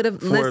Bentley for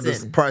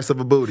the price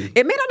of a booty.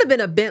 It may not have been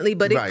a Bentley,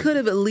 but it could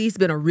have at least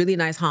been a really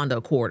nice Honda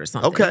Accord or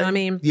something. Okay. You know what I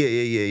mean?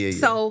 Yeah.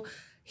 So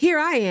here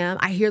I am.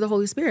 I hear the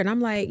Holy Spirit. And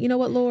I'm like, you know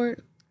what,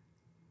 Lord?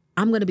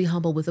 I'm going to be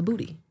humble with a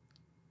booty.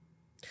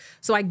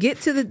 So I get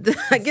to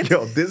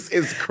this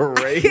is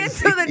crazy. I get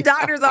to the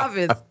doctor's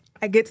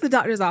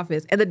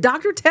office. And the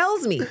doctor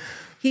tells me,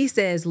 he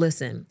says,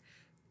 listen,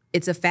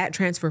 it's a fat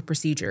transfer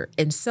procedure.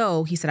 And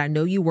so he said, I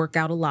know you work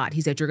out a lot.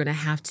 He said, you're going to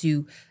have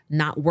to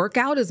not work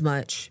out as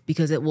much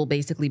because it will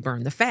basically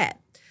burn the fat.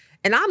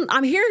 And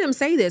I'm hearing him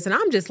say this and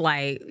I'm just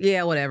like,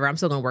 yeah, whatever. I'm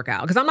still going to work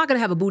out because I'm not going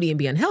to have a booty and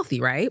be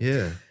unhealthy, right?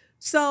 Yeah.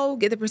 So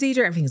get the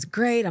procedure. Everything's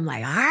great. I'm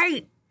like, all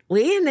right,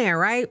 we in there,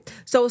 right?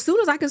 So as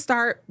soon as I can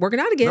start working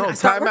out again, I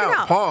start working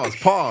out.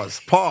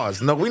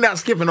 Pause. No, we're not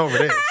skipping over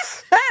this.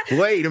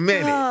 Wait a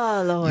minute.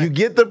 Oh, Lord. You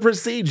get the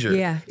procedure.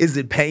 Yeah. Is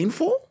it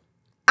painful?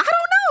 I don't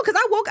know, because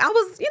I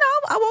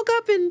woke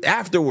up and...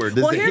 Afterward,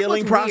 is the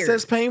healing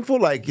process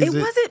painful? Like, it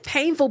wasn't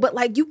painful, but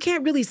like you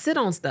can't really sit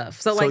on stuff.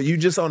 So like... you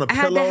just on a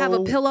pillow? I had to have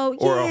a pillow,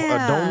 or a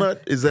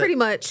donut? Is that... Pretty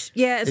much,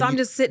 yeah. So I'm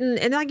just sitting,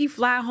 and like you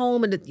fly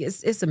home, and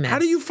it's a mess. How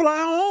do you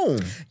fly home?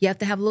 You have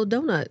to have a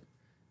little donut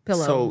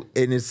pillow. So,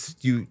 and it's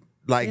you...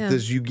 Like,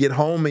 does you get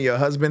home and your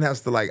husband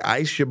has to like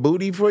ice your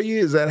booty for you?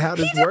 Is that how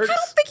this works? I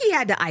don't think he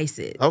had to ice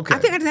it. Okay. I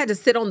think I just had to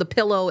sit on the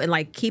pillow and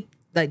like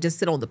just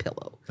sit on the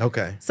pillow.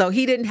 Okay. So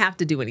he didn't have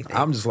to do anything.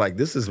 I'm just like,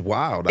 this is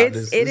wild.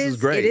 This is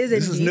great. This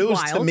is news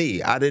wild. to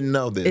me. I didn't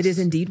know this. It is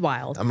indeed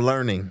wild. I'm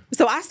learning.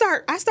 So I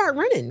start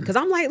running because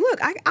I'm like, look,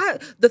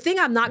 the thing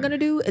I'm not going to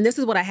do, and this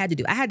is what I had to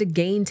do. I had to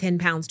gain 10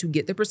 pounds to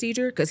get the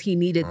procedure because he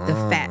needed the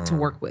fat to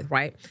work with,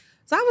 right?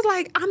 So I was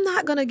like, I'm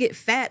not going to get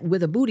fat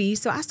with a booty.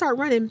 So I start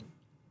running.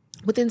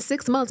 Within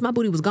 6 months, my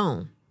booty was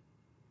gone.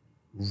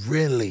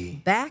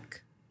 Really?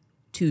 Back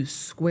to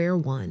square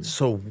one.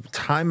 So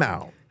time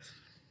out.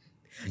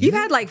 You've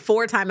had like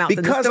 4 timeouts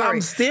in the story.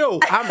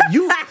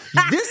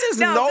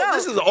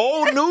 This is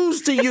old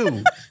news to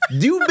you.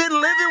 You've been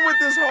living with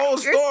this whole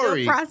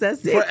story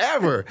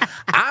forever.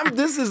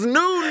 This is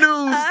new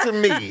news to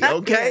me,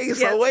 okay?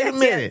 Wait a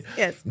minute.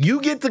 Yes. You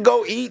get to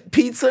go eat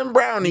pizza and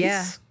brownies.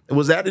 Yeah.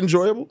 Was that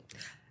enjoyable?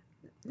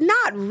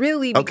 Not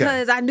really,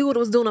 because I knew what it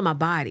was doing on my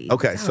body.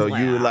 Okay, so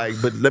you were like,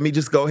 but let me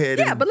just go ahead.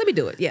 Yeah, but let me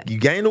do it. Yeah. You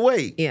gain the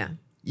weight. Yeah.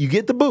 You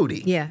get the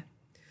booty. Yeah.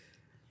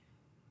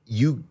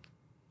 You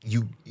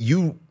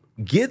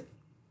get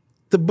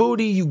the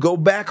booty. You go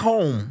back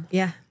home.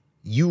 Yeah.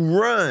 You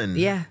run.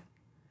 Yeah.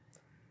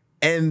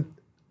 And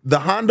the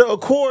Honda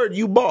Accord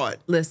you bought,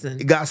 listen,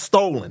 it got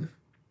stolen.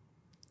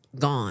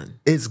 Gone.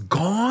 It's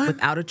gone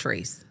without a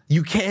trace.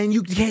 You can't.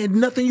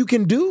 Nothing you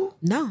can do.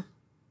 No.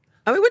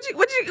 I mean, what you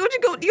go?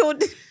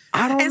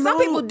 I don't know.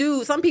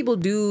 And some people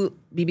do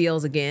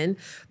BBLs again,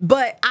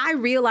 but I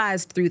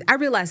realized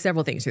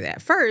several things through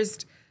that.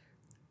 First,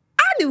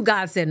 I knew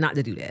God said not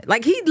to do that.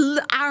 Like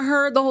I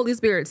heard the Holy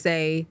Spirit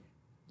say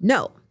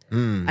no.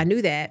 I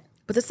knew that.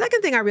 But the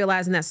second thing I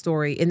realized in that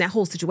story, in that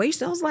whole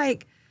situation, I was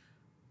like,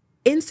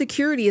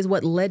 insecurity is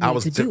what led me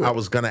to do it. I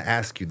was going to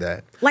ask you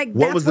that. Like,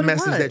 what was the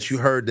message that you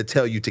heard to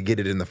tell you to get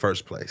it in the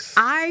first place?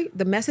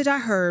 The message I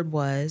heard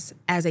was,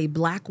 as a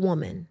Black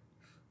woman,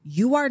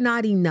 you are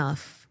not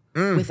enough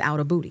without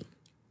a booty.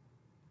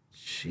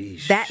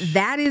 Sheesh.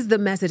 That is the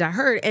message I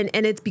heard.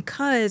 And it's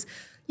because,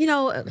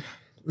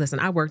 listen,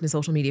 I worked in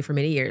social media for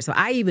many years, so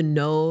I even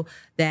know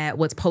that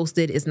what's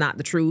posted is not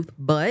the truth,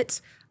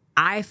 but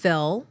I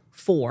fell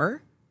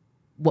for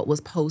what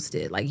was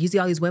posted. Like, you see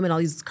all these women, all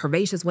these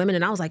curvaceous women,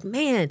 and I was like,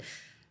 man,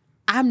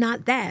 I'm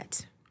not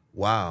that.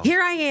 Wow.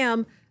 Here I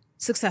am,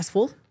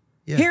 successful.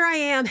 Yeah. Here I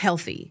am,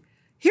 healthy.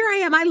 Here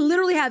I am. I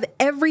literally have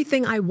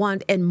everything I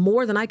want and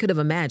more than I could have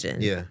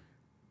imagined. Yeah.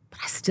 But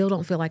I still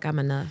don't feel like I'm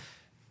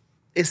enough.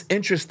 It's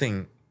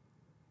interesting,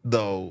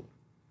 though.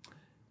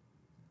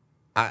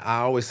 I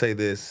always say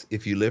this: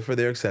 if you live for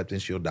their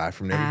acceptance, you'll die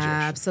from their rejection.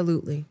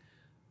 Absolutely.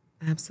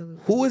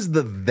 Absolutely. Who is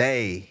the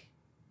they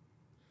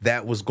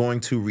that was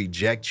going to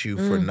reject you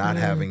for not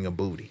having a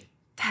booty?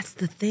 That's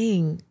the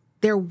thing.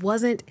 There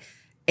wasn't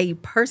a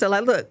person.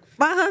 Like, look,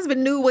 my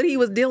husband knew what he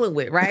was dealing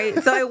with,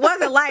 right? So it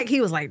wasn't like he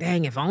was like,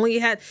 dang, if only he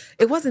had.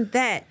 It wasn't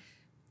that.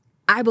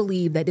 I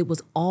believe that it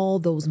was all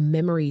those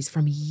memories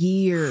from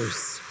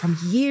years.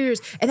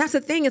 And that's the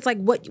thing. It's like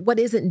what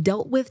isn't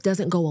dealt with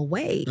doesn't go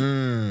away.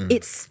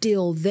 It's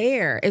still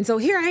there. And so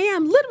here I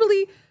am,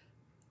 literally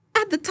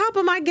at the top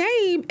of my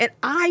game, and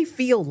I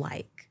feel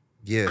like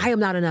I am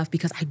not enough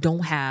because I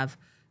don't have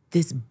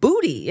this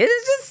booty. It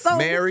is just so...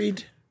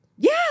 Married?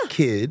 Yeah.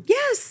 Kid?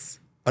 Yes.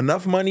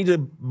 Enough money to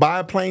buy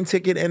a plane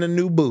ticket and a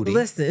new booty.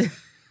 Listen.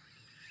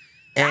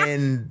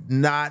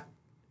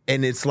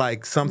 And it's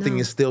like something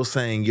is still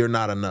saying you're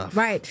not enough.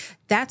 Right.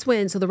 That's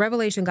when, so the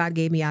revelation God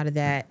gave me out of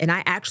that, and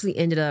I actually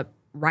ended up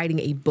writing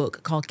a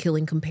book called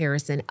Killing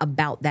Comparison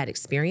about that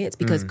experience,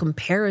 because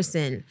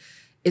comparison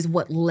is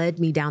what led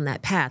me down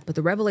that path. But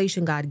the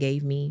revelation God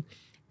gave me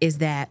is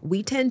that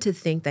we tend to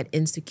think that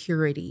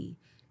insecurity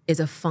is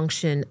a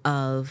function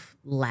of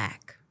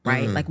lack,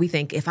 right? Like, we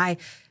think if I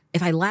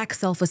lack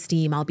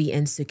self-esteem, I'll be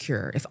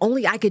insecure. If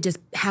only I could just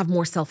have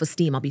more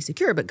self-esteem, I'll be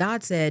secure. But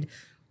God said,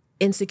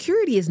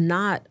 insecurity is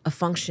not a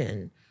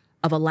function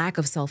of a lack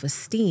of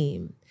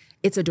self-esteem.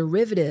 It's a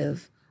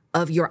derivative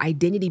of your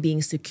identity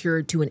being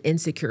secured to an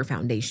insecure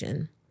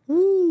foundation.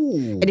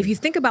 Ooh. And if you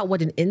think about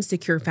what an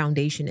insecure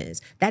foundation is,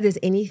 that is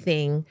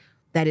anything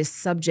that is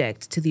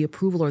subject to the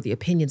approval or the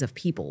opinions of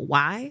people.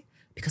 Why?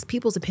 Because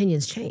people's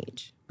opinions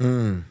change.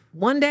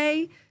 One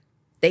day,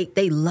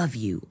 they love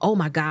you. Oh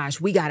my gosh,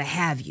 we gotta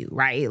have you,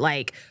 right?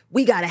 Like,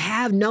 we gotta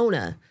have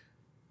Nona.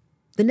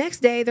 The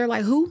next day, they're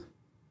like, who?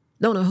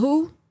 Nona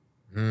who?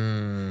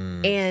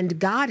 And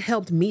God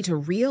helped me to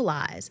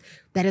realize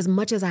that as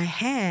much as I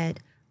had,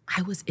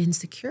 I was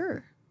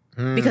insecure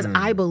because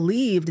I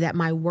believed that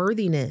my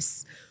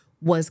worthiness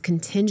was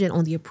contingent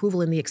on the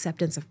approval and the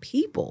acceptance of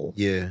people.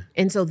 Yeah.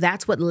 And so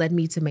that's what led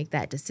me to make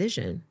that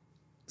decision.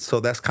 So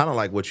that's kind of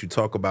like what you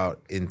talk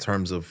about in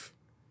terms of,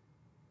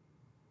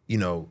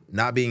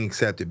 not being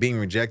accepted, being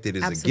rejected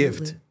is a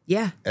gift.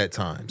 Yeah. At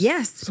times.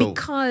 Yes,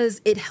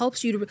 because it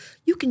helps you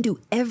you can do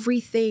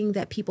everything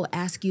that people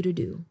ask you to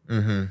do.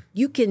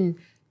 You can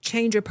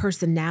change your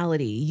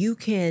personality. You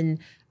can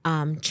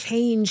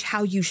change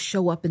how you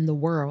show up in the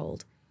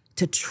world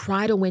to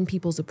try to win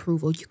people's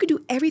approval. You can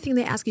do everything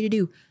they ask you to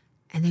do,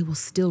 and they will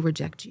still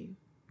reject you.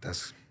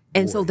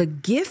 So the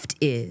gift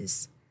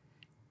is,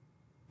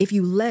 if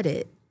you let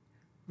it,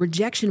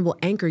 rejection will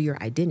anchor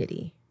your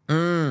identity.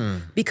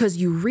 Because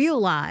you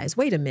realize,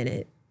 wait a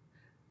minute,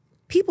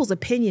 people's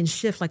opinions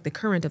shift like the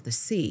current of the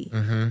sea.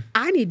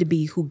 I need to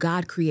be who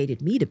God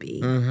created me to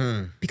be,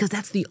 because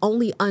that's the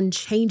only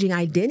unchanging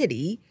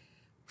identity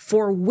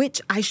for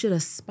which I should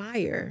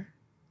aspire.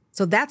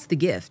 So that's the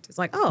gift. It's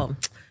like, oh,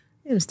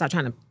 I'm gonna stop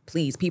trying to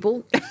please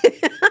people.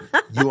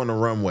 You on the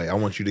runway. I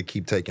want you to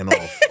keep taking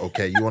off.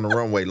 Okay, you on the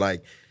runway.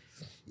 Like,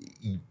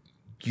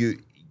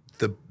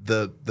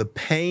 the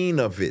pain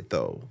of it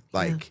though,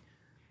 like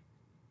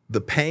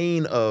the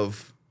pain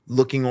of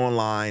looking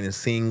online and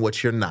seeing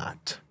what you're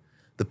not.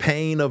 The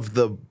pain of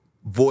the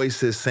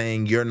voices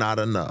saying you're not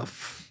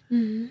enough.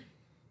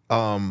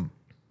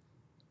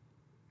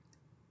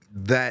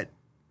 That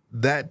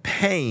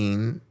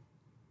pain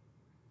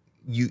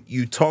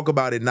you talk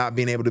about it not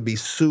being able to be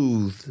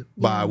soothed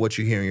by what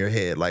you hear in your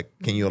head. Like,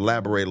 can you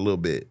elaborate a little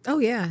bit? Oh,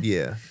 yeah.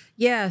 Yeah.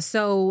 Yeah.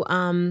 So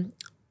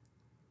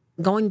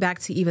going back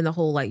to even the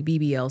whole like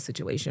BBL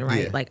situation,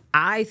 right? Yeah. Like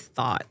I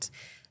thought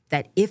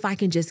that if I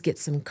can just get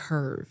some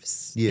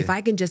curves, if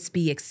I can just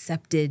be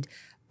accepted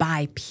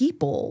by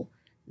people,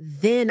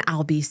 then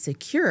I'll be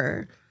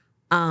secure.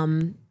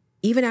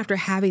 Even after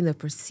having the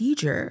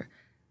procedure,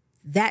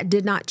 that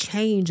did not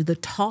change the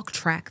talk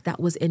track that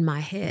was in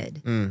my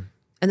head. And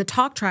the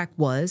talk track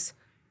was,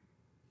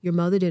 your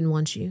mother didn't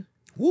want you.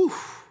 Woo.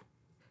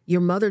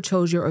 Your mother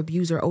chose your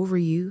abuser over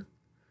you.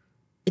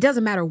 It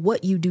doesn't matter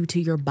what you do to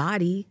your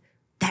body.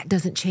 That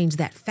doesn't change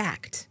that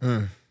fact.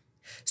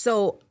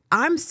 So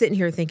I'm sitting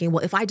here thinking,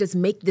 well, if I just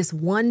make this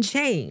one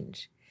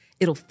change,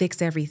 it'll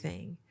fix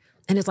everything.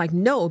 And it's like,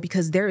 no,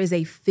 because there is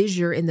a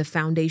fissure in the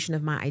foundation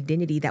of my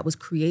identity that was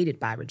created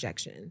by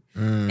rejection.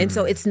 And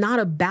so it's not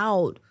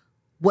about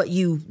what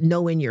you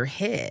know in your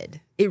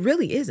head. It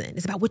really isn't.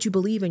 It's about what you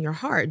believe in your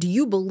heart. Do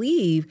you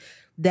believe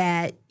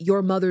that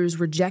your mother's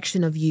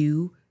rejection of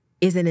you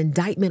is an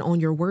indictment on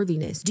your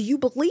worthiness? Do you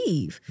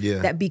believe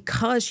that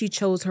because she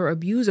chose her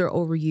abuser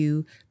over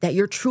you, that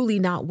you're truly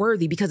not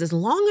worthy? Because as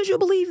long as you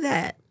believe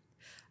that,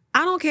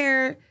 I don't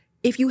care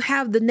if you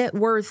have the net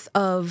worth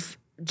of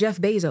Jeff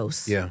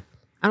Bezos. Yeah.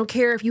 I don't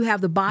care if you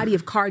have the body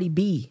of Cardi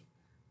B.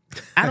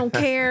 I don't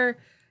care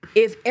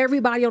if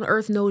everybody on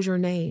earth knows your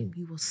name.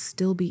 You will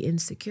still be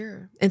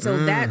insecure. And so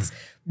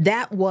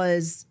that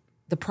was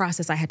the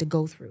process I had to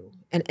go through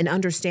and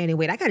understanding,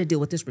 wait, I got to deal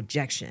with this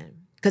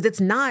rejection. Because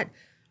there's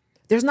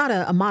not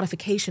a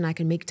modification I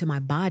can make to my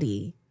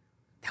body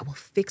that will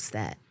fix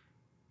that.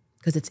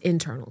 Because it's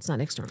internal, it's not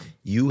external.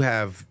 You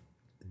have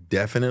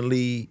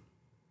definitely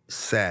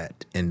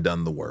sat and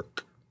done the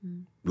work.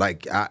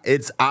 Like,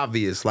 it's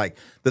obvious. Like,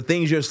 the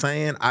things you're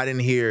saying, I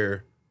didn't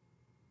hear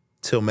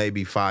till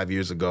maybe 5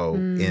 years ago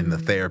in the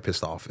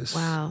therapist office.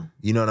 Wow.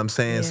 You know what I'm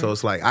saying? Yeah. So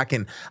it's like,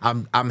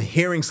 I'm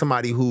hearing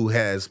somebody who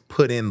has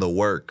put in the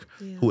work,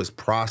 who has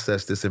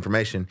processed this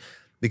information,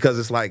 because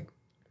it's like,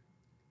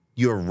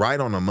 you're right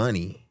on the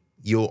money.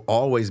 You'll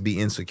always be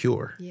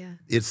insecure. Yeah.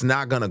 It's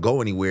not going to go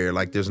anywhere.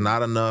 Like, there's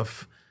not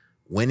enough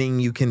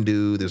winning you can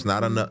do. There's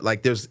not enough,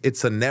 like,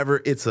 it's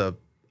a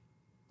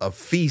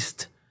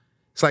feast.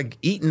 It's like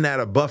eating at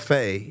a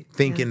buffet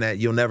thinking that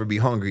you'll never be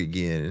hungry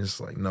again.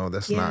 It's like, no,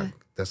 that's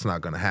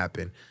not going to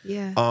happen.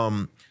 Yeah.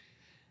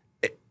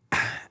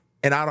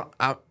 And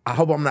I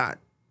hope I'm not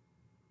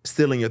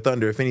stealing your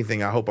thunder. If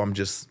anything, I hope I'm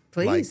just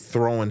like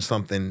throwing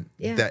something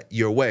that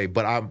your way.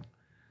 But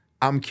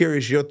I'm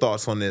curious your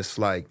thoughts on this.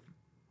 Like,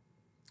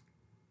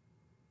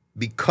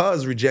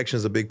 because rejection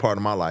is a big part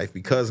of my life,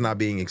 because not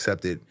being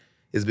accepted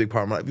is a big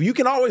part of my life, you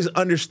can always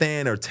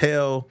understand or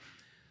tell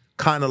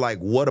kind of like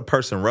what a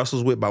person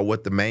wrestles with by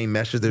what the main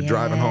message they're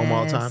driving home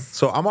all the time.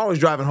 So I'm always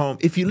driving home,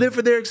 if you live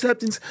for their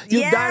acceptance, you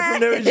die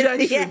from their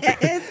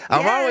rejection.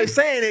 I'm always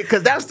saying it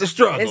because that's the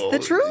struggle. It's the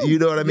truth. You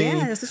know what I mean?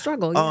 Yeah, it's the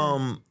struggle.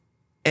 Yeah.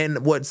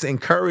 And what's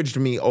encouraged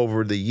me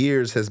over the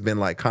years has been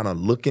like kind of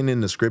looking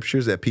in the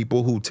scriptures at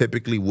people who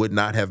typically would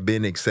not have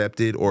been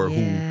accepted or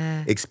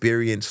who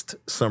experienced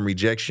some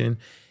rejection,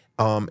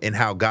 and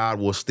how God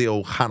will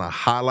still kind of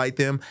highlight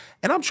them.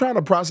 And I'm trying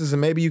to process,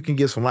 and maybe you can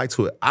give some light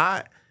to it.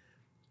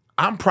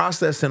 I'm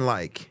processing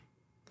like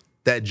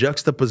that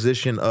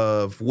juxtaposition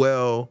of,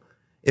 well,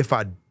 if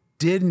I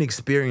didn't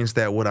experience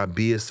that, would I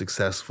be as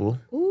successful?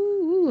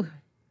 Ooh.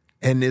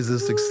 And is the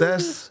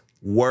success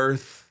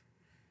worth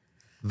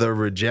the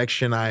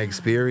rejection I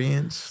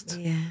experienced?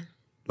 Yeah.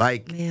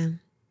 Like, Man.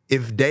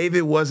 If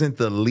David wasn't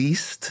the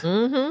least,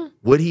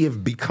 would he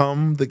have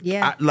become the?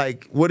 Yeah.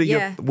 What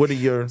are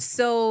your?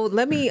 So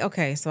let me.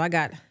 Okay. So I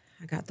got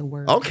the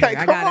word. Okay,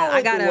 here. come on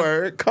with the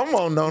word. Come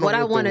on, Nona. What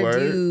I want to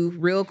do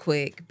real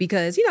quick,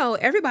 because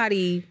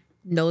everybody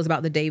knows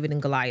about the David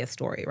and Goliath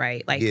story,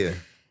 right? Like,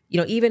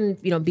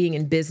 even being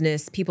in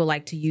business, people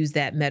like to use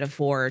that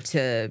metaphor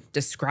to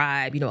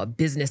describe a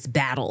business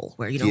battle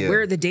where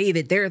we're the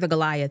David, they're the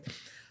Goliath.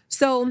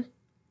 So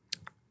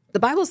the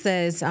Bible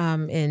says,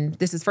 and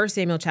this is 1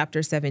 Samuel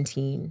chapter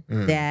 17,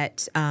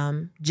 that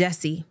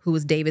Jesse, who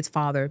was David's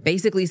father,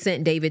 basically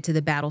sent David to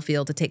the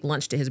battlefield to take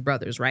lunch to his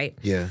brothers, right?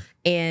 Yeah.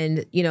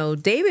 And,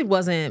 David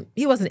wasn't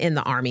in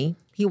the army.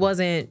 He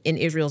wasn't in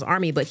Israel's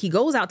army, but he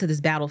goes out to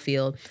this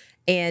battlefield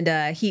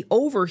and he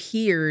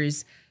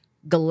overhears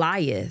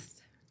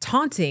Goliath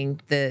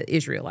taunting the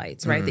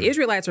Israelites, right? The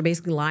Israelites are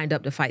basically lined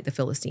up to fight the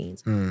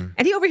Philistines.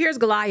 And he overhears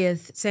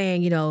Goliath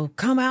saying,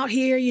 come out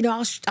here,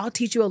 I'll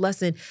teach you a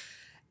lesson.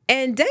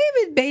 And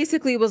David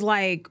basically was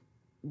like,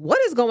 what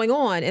is going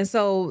on? And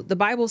so the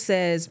Bible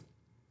says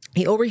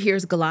he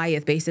overhears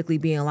Goliath basically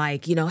being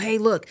like, hey,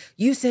 look,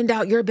 you send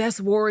out your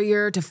best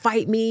warrior to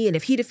fight me. And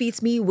if he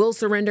defeats me, we'll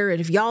surrender. And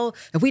if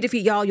we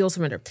defeat y'all, you'll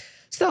surrender.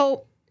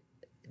 So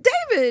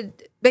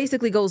David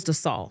basically goes to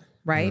Saul,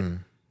 right?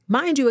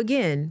 Mind you,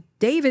 again,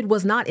 David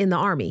was not in the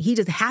army. He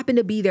just happened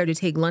to be there to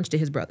take lunch to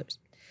his brothers.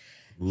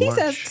 He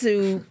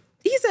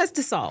says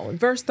to Saul in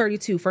verse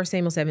 32, 1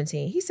 Samuel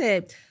 17, he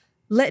said,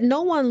 let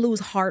no one lose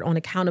heart on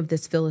account of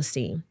this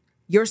Philistine.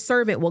 your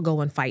servant will go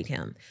and fight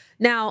him.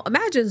 Now,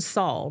 imagine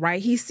Saul,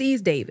 right? He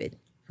sees David,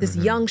 this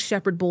young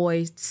shepherd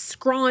boy,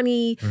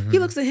 scrawny. He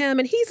looks at him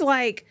and he's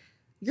like,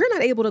 you're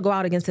not able to go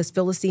out against this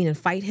Philistine and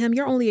fight him.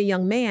 You're only a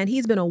young man.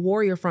 He's been a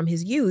warrior from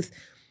his youth.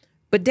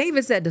 But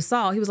David said to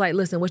Saul, he was like,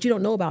 listen, what you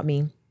don't know about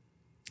me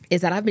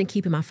is that I've been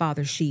keeping my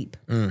father's sheep.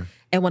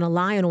 And when a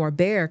lion or a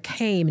bear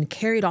came and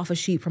carried off a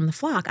sheep from the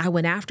flock, I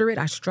went after it,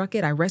 I struck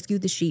it, I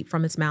rescued the sheep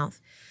from its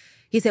mouth.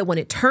 He said, when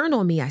it turned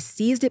on me, I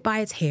seized it by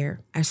its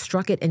hair, I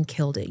struck it and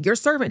killed it. Your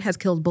servant has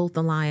killed both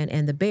the lion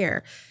and the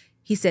bear.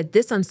 He said,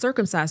 this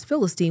uncircumcised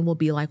Philistine will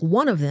be like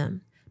one of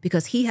them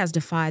because he has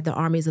defied the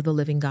armies of the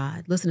living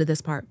God. Listen to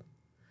this part.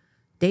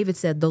 David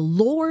said, the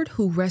Lord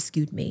who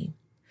rescued me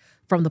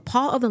from the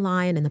paw of the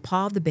lion and the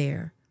paw of the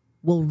bear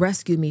will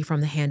rescue me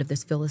from the hand of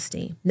this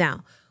Philistine.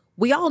 Now,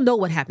 we all know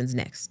what happens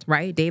next,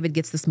 right? David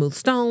gets the smooth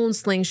stone,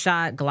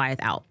 slingshot, Goliath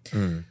out.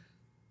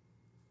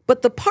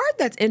 But the part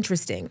that's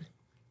interesting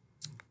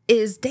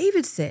is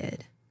David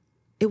said,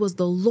 it was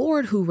the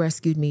Lord who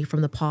rescued me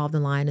from the paw of the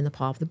lion and the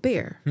paw of the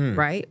bear,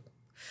 right?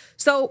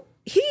 So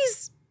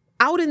he's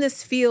out in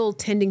this field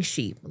tending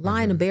sheep.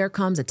 Lion and bear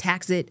comes,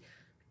 attacks it.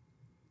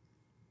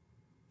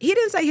 He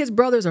didn't say his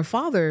brothers or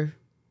father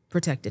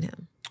protected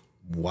him.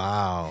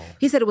 Wow.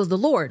 He said it was the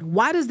Lord.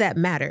 Why does that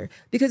matter?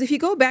 Because if you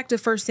go back to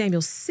 1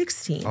 Samuel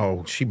 16.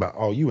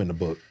 You in the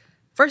book.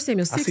 1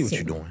 Samuel 16. I see what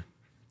you're doing.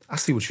 I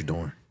see what you're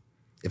doing.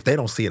 If they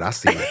don't see it, I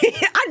see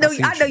it. I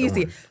know you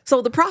see it.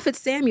 So the prophet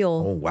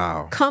Samuel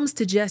comes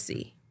to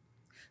Jesse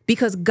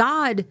because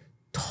God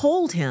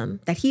told him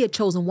that he had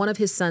chosen one of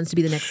his sons to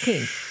be the next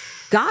king.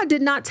 God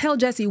did not tell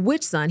Jesse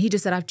which son. He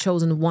just said, I've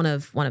chosen one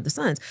of the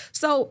sons.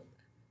 So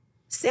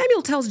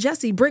Samuel tells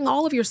Jesse, bring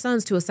all of your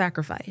sons to a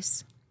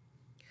sacrifice.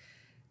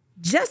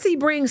 Jesse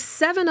brings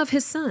 7 of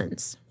his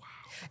sons.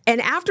 And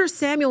after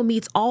Samuel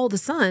meets all the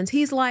sons,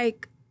 he's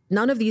like,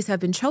 none of these have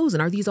been chosen.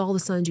 Are these all the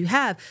sons you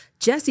have?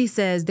 Jesse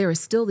says, there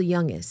is still the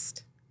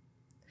youngest.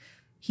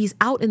 He's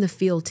out in the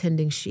field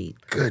tending sheep.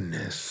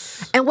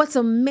 Goodness. And what's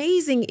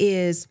amazing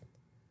is,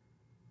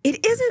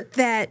 it isn't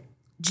that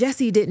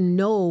Jesse didn't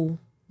know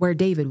where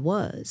David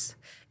was.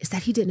 It's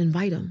that he didn't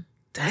invite him.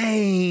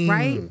 Dang.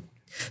 Right?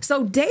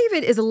 So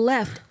David is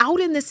left out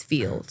in this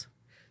field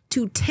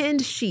to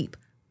tend sheep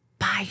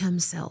by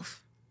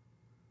himself.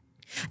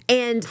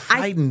 And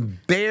fighting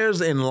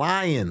bears and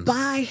lions.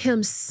 By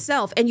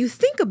himself. And you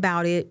think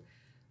about it,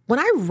 when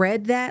I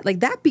read that,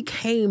 like that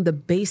became the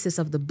basis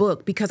of the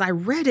book because I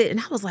read it and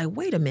I was like,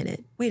 wait a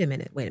minute.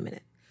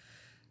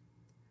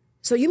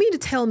 So you mean to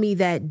tell me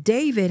that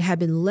David had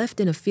been left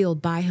in a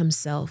field by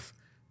himself,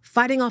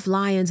 fighting off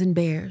lions and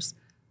bears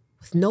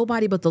with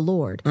nobody but the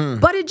Lord.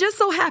 But it just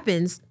so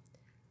happens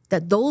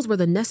that those were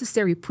the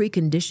necessary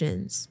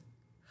preconditions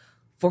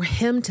for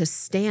him to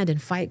stand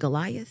and fight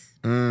Goliath.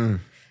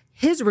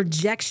 His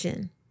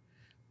rejection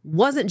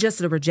wasn't just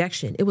a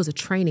rejection, it was a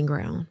training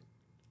ground.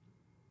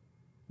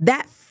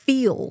 That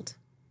field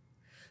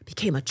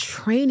became a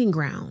training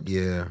ground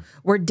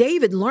where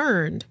David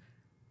learned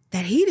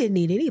that he didn't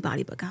need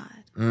anybody but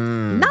God.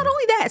 Not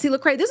only that, see,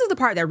 Lecrae, this is the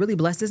part that really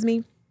blesses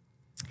me.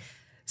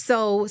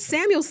 So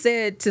Samuel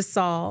said to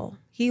Saul,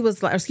 Samuel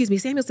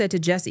said to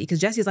Jesse, because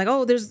Jesse's like,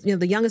 oh, there's,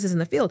 the youngest is in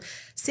the field.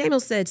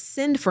 Samuel said,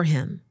 send for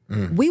him.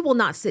 We will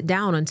not sit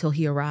down until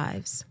he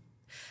arrives.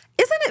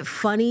 Isn't it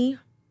funny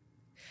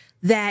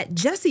that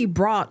Jesse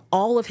brought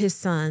all of his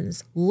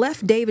sons,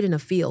 left David in a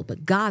field,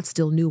 but God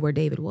still knew where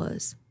David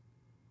was.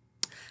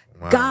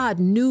 Wow. God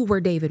knew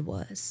where David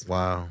was.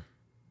 Wow.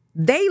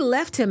 They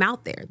left him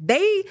out there.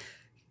 They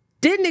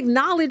didn't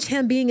acknowledge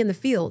him being in the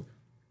field.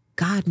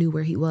 God knew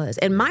where he was.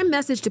 And my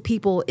message to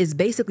people is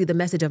basically the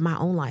message of my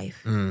own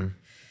life.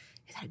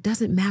 It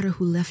doesn't matter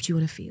who left you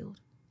in a field.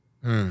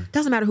 It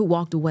doesn't matter who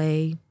walked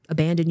away,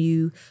 abandoned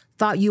you,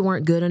 thought you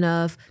weren't good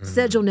enough,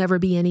 said you'll never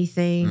be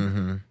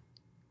anything.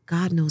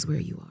 God knows where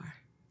you are.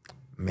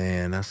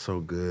 Man, that's so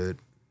good.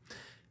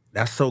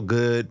 That's so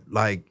good.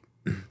 Like,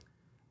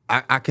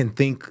 I can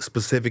think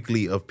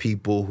specifically of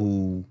people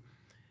who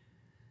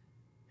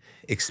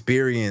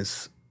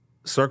experience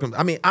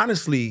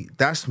honestly,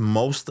 that's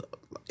most,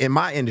 in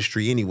my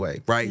industry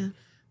anyway, right? Yeah.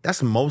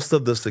 That's most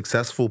of the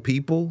successful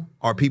people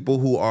are people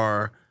who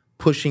are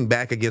pushing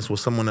back against what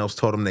someone else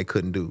told them they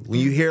couldn't do. When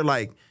you hear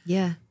like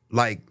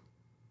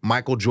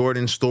Michael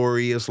Jordan's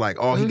story, it's like,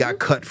 oh, he got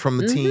cut from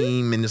the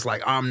team, and it's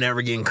like, I'm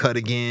never getting cut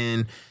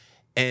again.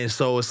 And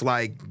so it's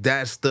like,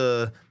 that's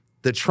the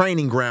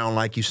training ground,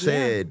 like you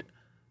said,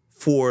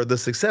 for the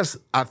success.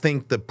 I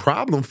think the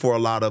problem for a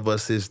lot of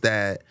us is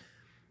that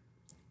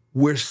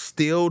we're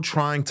still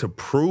trying to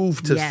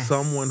prove to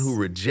someone who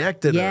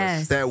rejected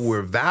us that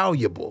we're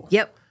valuable.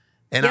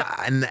 And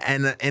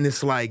and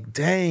it's like,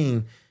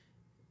 dang,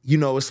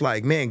 it's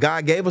like, man,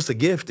 God gave us a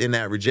gift in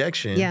that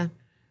rejection.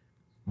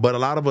 But a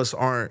lot of us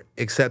aren't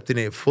accepting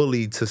it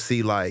fully to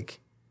see, like,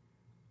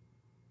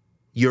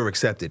 you're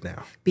accepted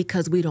now.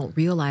 Because we don't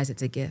realize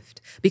it's a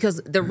gift.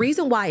 Because the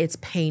reason why it's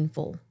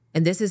painful,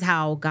 and this is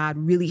how God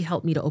really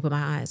helped me to open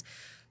my eyes,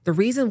 the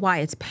reason why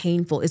it's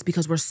painful is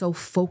because we're so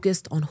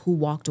focused on who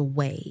walked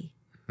away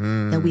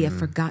that we have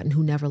forgotten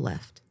who never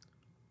left.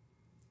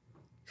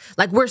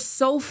 Like, we're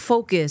so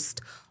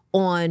focused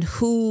on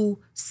who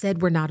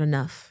said we're not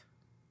enough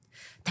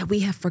that we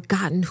have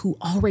forgotten who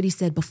already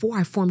said, before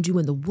I formed you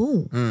in the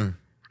womb,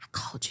 I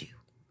called you.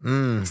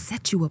 I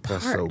set you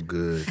apart. That's so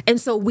good. And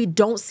so we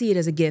don't see it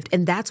as a gift.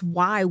 And that's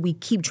why we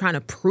keep trying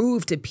to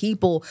prove to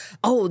people,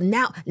 oh,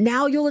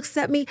 now you'll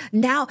accept me.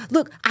 Now,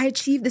 look, I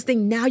achieved this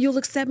thing. Now you'll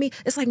accept me.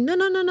 It's like,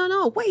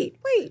 no. Wait.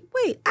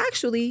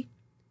 Actually,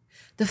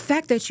 the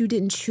fact that you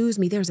didn't choose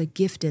me, there's a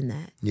gift in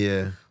that.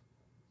 Yeah.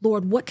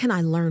 Lord, what can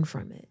I learn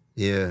from it?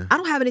 Yeah. I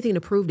don't have anything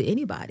to prove to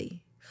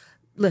anybody.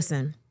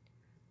 Listen,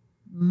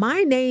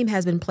 my name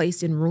has been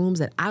placed in rooms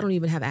that I don't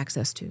even have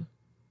access to.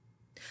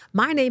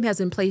 My name has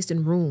been placed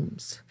in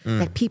rooms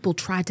that people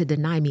tried to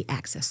deny me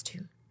access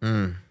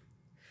to.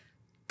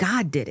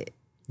 God did it.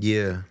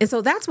 Yeah. And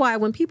so that's why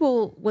when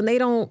they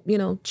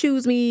don't,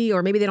 choose me,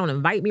 or maybe they don't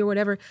invite me or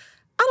whatever,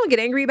 I don't get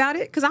angry about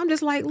it, because I'm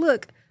just like,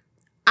 look,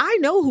 I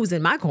know who's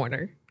in my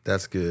corner.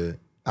 That's good.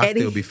 I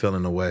still be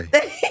feeling away.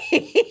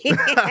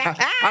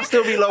 I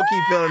still be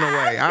low-key feeling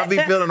away. I'll be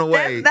feeling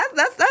away. That's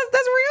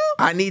real.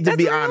 I need to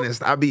be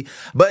honest.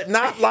 But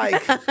not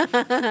like,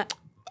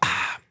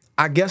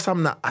 I guess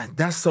I'm not,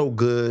 that's so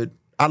good.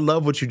 I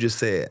love what you just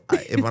said.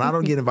 When I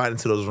don't get invited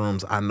to those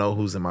rooms, I know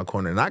who's in my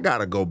corner. And I got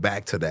to go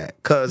back to that.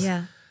 Because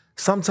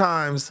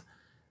sometimes,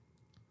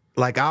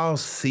 like, I'll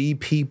see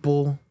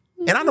people,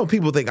 and I know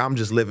people think I'm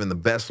just living the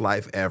best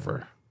life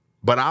ever.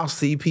 But I'll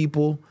see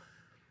people,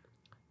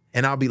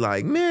 and I'll be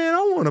like, man,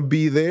 I want to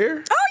be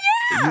there. Oh,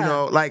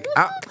 yeah. Like,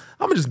 I'm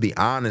going to just be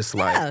honest.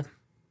 Like,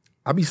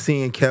 I be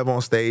seeing Kev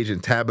on stage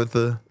and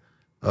Tabitha.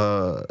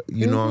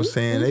 You know what I'm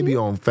saying? They be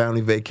on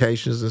family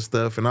vacations and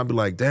stuff, and I'll be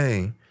like,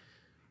 dang,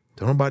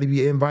 don't nobody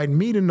be inviting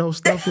me to know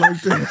stuff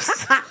like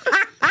this.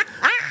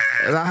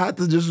 And I have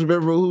to just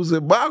remember who's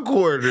in my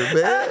corner,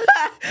 man.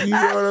 You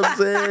know what I'm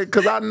saying?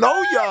 Because I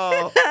know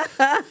y'all,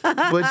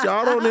 but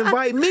y'all don't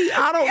invite me.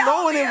 I don't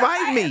know and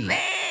invite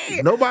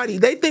me. Nobody,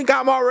 they think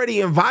I'm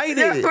already invited.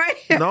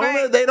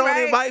 They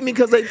don't invite me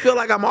because they feel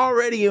like I'm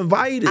already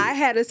invited. I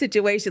had a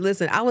situation.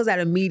 Listen, I was at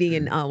a meeting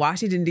in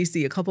Washington,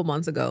 D.C. a couple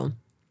months ago.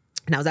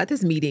 And I was at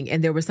this meeting,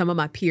 and there were some of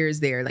my peers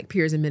there, like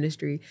peers in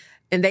ministry.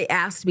 And they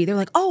asked me, they're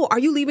like, oh, are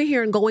you leaving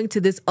here and going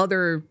to this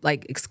other,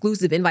 like,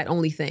 exclusive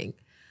invite-only thing?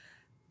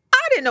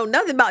 I didn't know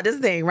nothing about this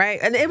thing, right?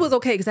 And it was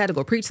okay because I had to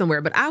go preach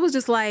somewhere. But I was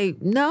just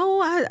like,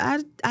 no,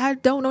 I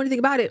don't know anything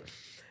about it.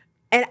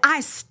 And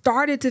I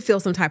started to feel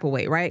some type of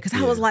way, right? Because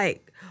I was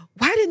like,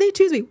 why didn't they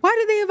choose me? Why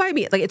did they invite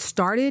me? Like, it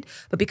started,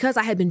 but because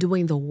I had been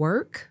doing the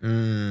work,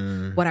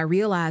 what I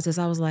realized is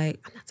I was like,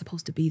 I'm not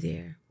supposed to be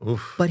there.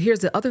 Oof. But here's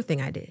the other thing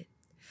I did.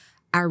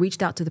 I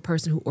reached out to the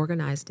person who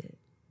organized it.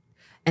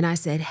 And I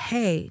said,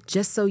 hey,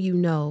 just so you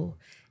know,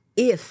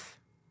 if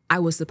I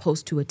was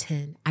supposed to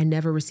attend, I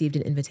never received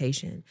an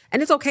invitation.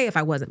 And it's okay if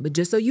I wasn't, but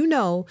just so you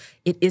know,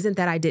 it isn't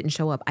that I didn't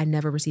show up. I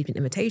never received an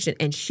invitation.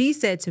 And she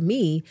said to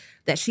me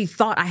that she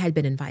thought I had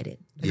been invited.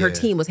 Her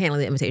team was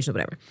handling the invitation or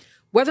whatever.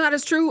 Whether or not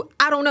it's true,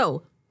 I don't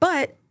know.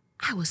 But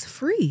I was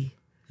free.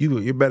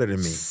 You're better than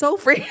me. So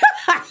free.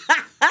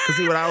 Because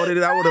see what I would have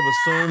did? I would have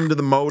assumed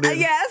the motive.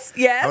 Yes.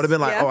 I would have been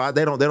like,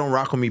 they don't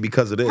rock with me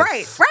because of this.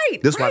 Right.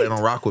 This is why they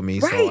don't rock with me.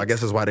 So I guess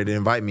that's why they didn't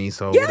invite me.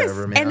 So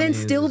whatever. Man, and then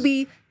still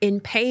be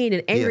in pain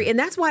and angry. And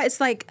that's why it's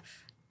like,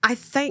 I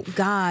thank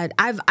God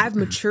I've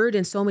matured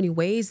in so many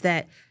ways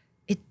that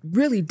it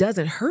really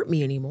doesn't hurt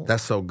me anymore.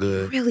 That's so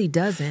good. It really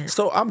doesn't.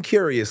 So I'm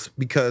curious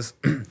because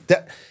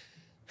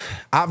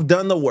I've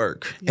done the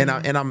work, and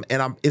I'm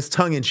it's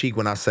tongue in cheek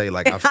when I say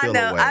like I feel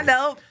away. I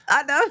know.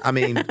 I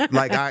mean,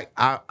 like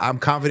I'm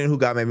confident who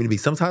God made me to be.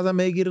 Sometimes I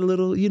may get a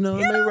little, it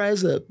may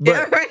rise up,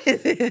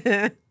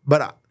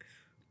 but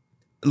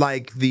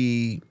like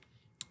the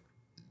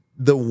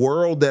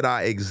world that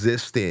I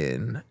exist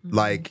in,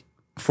 like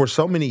for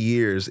so many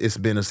years, it's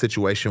been a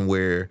situation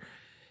where,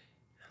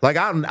 like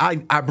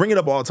I bring it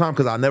up all the time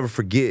because I'll never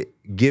forget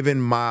giving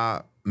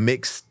my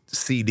mixed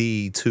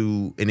CD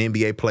to an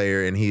NBA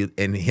player and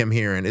him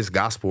hearing it's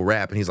gospel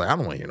rap and he's like, I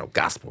don't want to hear no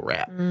gospel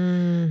rap.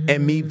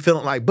 And me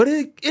feeling like, but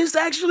it's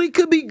actually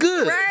could be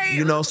good.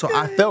 Right, So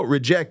I felt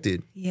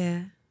rejected.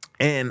 Yeah.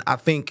 And I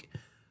think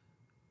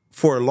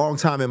for a long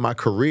time in my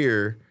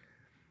career,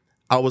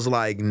 I was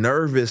like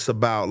nervous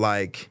about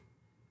like,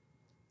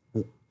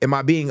 am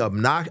I being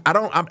obnoxious? I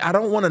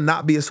don't want to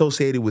not be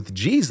associated with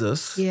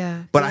Jesus.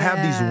 Yeah. But I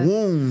have these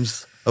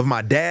wounds of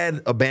my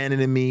dad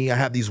abandoning me. I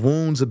have these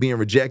wounds of being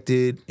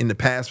rejected in the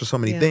past for so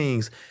many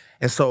things.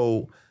 And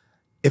so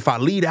if I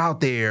lead out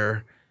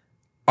there,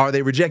 are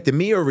they rejecting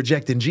me or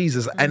rejecting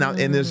Jesus? And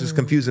there's this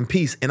confusing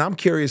piece. And I'm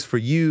curious for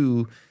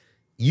you,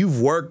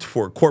 you've worked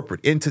for corporate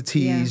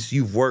entities,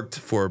 you've worked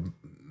for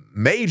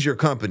major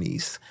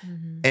companies,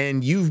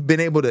 and you've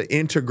been able to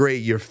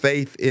integrate your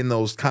faith in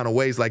those kind of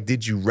ways. Like,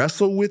 did you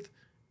wrestle with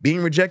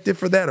being rejected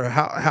for that, or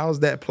how's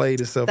that played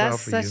itself out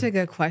for you? That's such a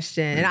good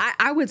question. And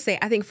I would say,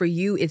 I think for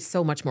you, it's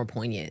so much more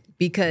poignant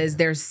because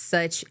there's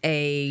such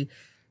a,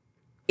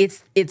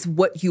 it's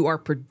what you are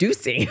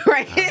producing,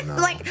 right?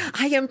 Like,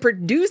 I am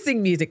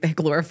producing music that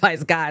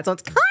glorifies God. So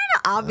it's kind of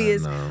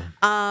obvious.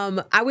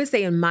 I would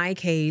say in my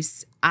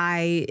case,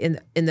 in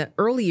the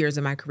early years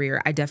of my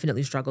career, I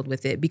definitely struggled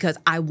with it because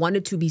I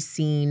wanted to be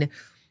seen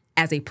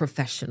as a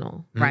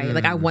professional, right?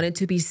 Like I wanted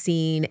to be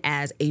seen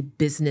as a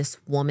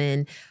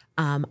businesswoman.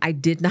 I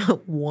did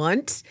not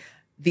want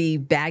the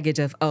baggage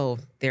of, oh,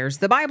 there's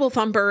the Bible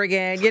thumper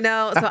again, you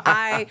know? So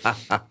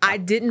I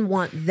didn't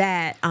want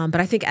that.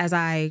 But I think as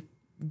I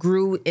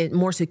grew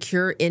more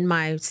secure in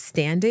my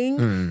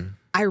standing,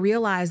 I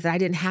realized that I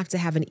didn't have to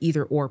have an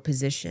either or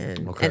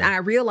position. Okay. And I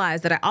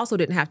realized that I also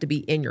didn't have to be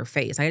in your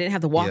face. I didn't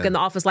have to walk in the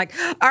office like,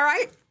 all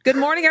right, good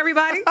morning,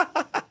 everybody.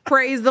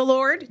 Praise the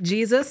Lord.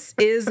 Jesus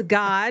is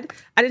God.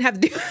 I didn't have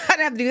to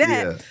do that.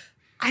 Yeah.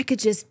 I could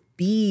just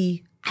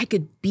be,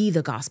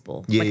 the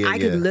gospel. I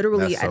could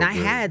literally, so I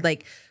had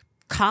like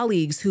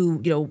colleagues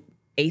who, you know,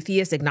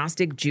 atheist,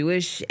 agnostic,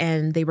 Jewish,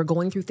 and they were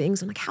going through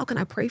things. I'm like, how can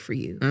I pray for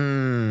you?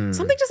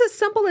 Something just as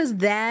simple as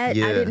that.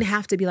 I didn't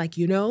have to be like,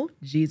 you know,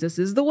 Jesus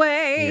is the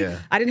way.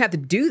 I didn't have to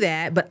do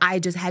that, but I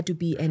just had to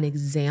be an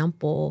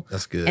example.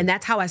 That's good. And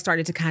that's how I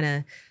started to kind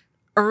of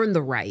earn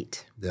the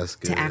right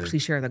to actually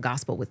share the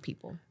gospel with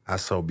people.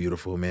 That's so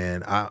beautiful,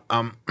 man.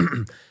 I'm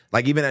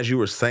like, even as you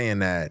were saying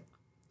that,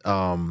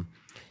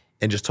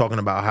 and just talking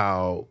about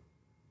how,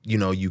 you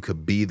know, you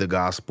could be the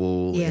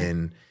gospel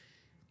and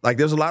like,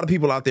 there's a lot of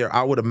people out there,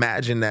 I would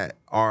imagine, that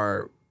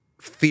are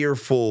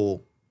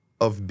fearful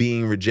of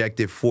being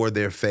rejected for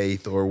their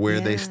faith or where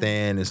they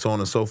stand and so on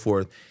and so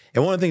forth.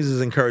 And one of the things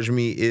that's encouraged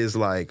me is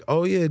like,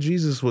 oh yeah,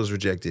 Jesus was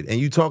rejected.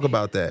 And you talk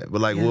about that, but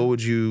like, what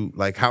would you,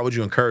 like, how would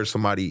you encourage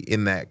somebody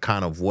in that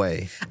kind of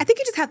way? I think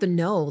you just have to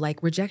know,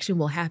 like, rejection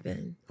will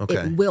happen. Okay.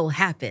 It will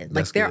happen.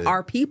 Like, there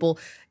are people,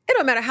 it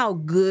don't matter how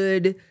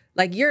good,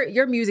 like,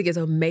 your music is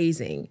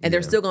amazing. And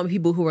there's still gonna be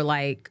people who are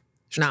like,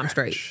 nah, I'm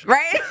straight,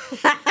 right?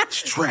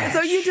 Trash.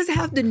 So you just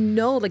have to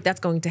know, like, that's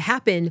going to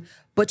happen,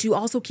 but you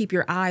also keep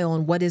your eye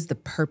on what is the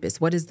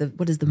purpose, what is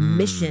the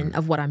mission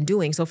of what I'm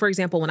doing. So for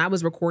example, when I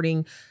was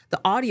recording the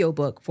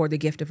audiobook for The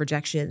Gift of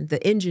Rejection,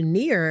 the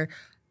engineer,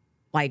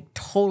 like,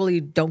 totally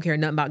don't care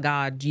nothing about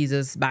God,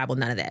 Jesus, Bible,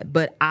 none of that.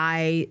 But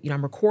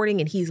I'm recording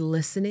and he's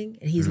listening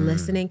and he's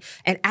listening.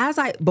 And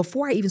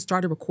before I even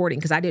started recording,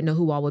 because I didn't know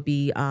who all would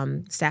be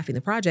staffing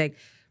the project,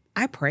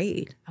 I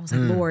prayed. I was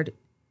like, Lord,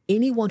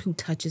 anyone who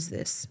touches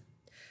this,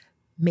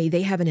 may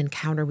they have an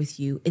encounter with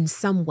you in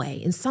some way,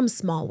 in some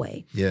small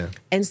way. Yeah.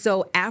 And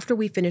so after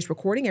we finished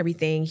recording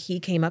everything, he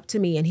came up to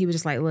me and he was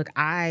just like, look,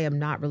 I am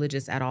not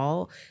religious at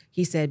all.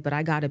 He said, but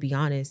I got to be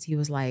honest. He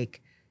was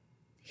like,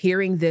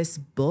 hearing this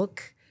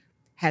book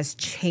has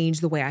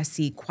changed the way I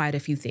see quite a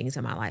few things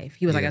in my life.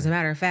 He was like, as a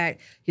matter of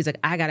fact, he's like,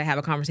 I got to have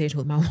a conversation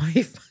with my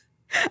wife.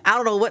 I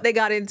don't know what they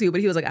got into,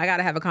 but he was like, I got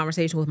to have a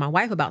conversation with my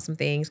wife about some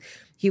things.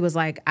 He was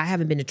like, I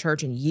haven't been to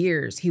church in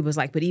years. He was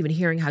like, but even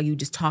hearing how you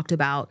just talked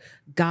about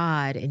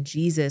God and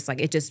Jesus,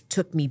 like, it just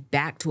took me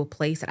back to a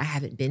place that I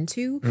haven't been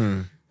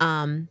to.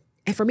 And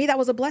for me, that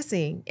was a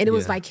blessing. And it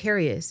was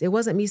vicarious. It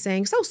wasn't me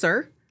saying, so,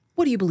 sir,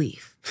 what do you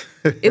believe?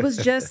 It was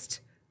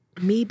just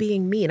me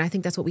being me. And I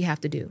think that's what we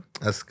have to do.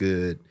 That's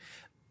good.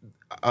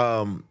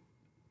 In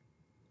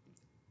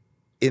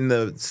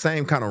the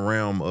same kind of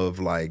realm of,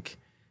 like,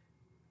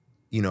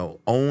 you know,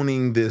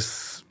 owning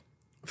this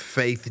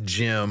faith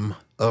gem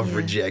of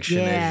rejection,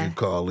 as you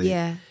call it.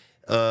 Yeah.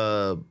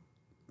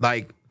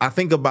 Like, I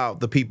think about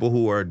the people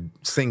who are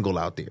single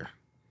out there,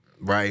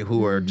 right?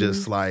 Who are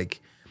just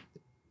like,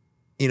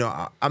 you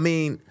know, I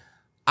mean,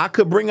 I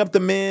could bring up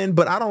the men,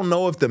 but I don't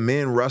know if the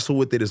men wrestle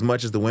with it as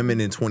much as the women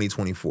in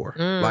 2024.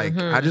 Like,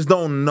 I just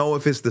don't know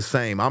if it's the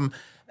same.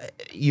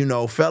 You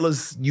know,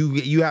 fellas,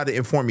 you have to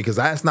inform me, because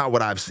that's not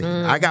what I've seen.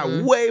 I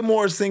got way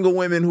more single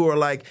women who are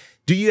like,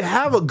 do you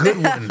have a good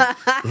one?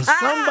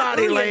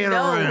 Somebody laying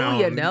around.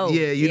 Who you know.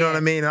 Yeah, you know what I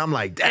mean? And I'm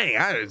like, dang,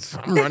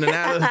 I'm running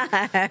out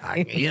of,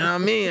 you know what I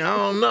mean? I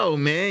don't know,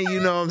 man.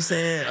 You know what I'm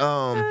saying?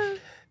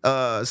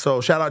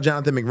 So shout out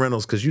Jonathan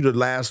McReynolds, because you the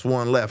last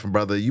one left,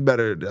 brother. You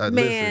better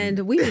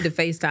listen. We need to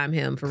FaceTime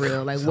him for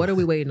real. Like, what are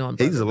we waiting on,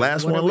 brother? He's the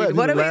last one left. He's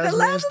the last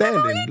man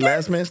standing.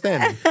 Last man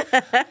standing.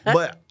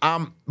 But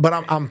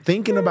I'm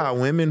thinking about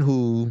women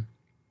who,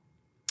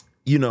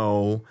 you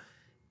know,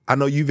 I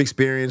know you've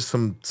experienced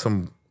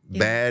some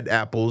bad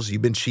apples.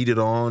 You've been cheated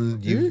on.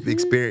 You've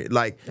experienced,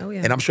 like,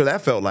 and I'm sure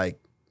that felt like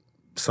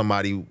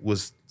somebody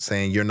was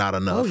saying you're not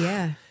enough. Oh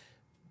yeah.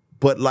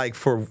 But like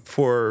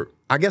for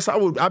I guess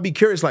I'd be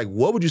curious, like,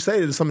 what would you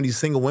say to some of these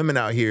single women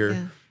out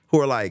here who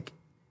are like,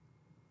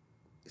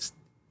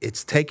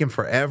 it's taking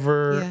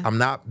forever. I'm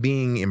not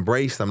being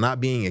embraced. I'm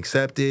not being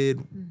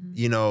accepted.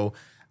 You know,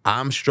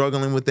 I'm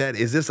struggling with that.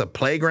 Is this a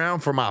playground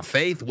for my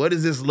faith? What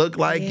does this look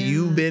like?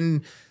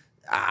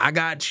 I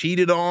got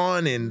cheated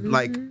on, and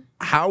like,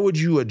 how would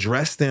you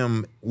address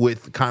them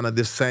with kind of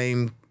this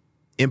same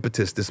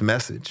impetus, this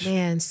message?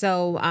 Man,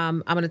 so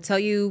I'm going to tell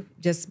you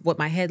just what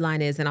my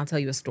headline is, and I'll tell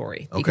you a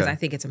story because I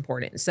think it's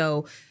important.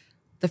 So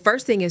the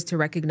first thing is to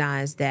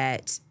recognize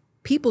that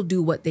people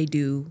do what they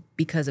do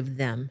because of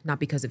them, not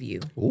because of you.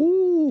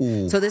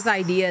 Ooh. So this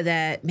idea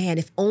that, man,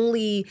 if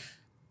only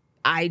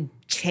I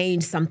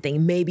change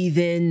something, maybe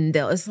then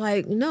it's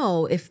like,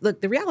 no,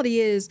 the reality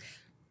is,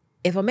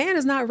 if a man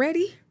is not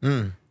ready,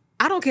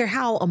 I don't care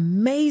how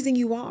amazing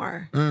you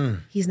are,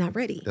 he's not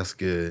ready. That's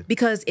good.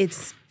 Because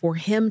it's for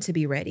him to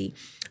be ready.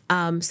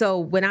 So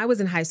when I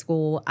was in high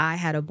school, I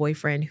had a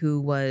boyfriend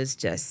who was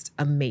just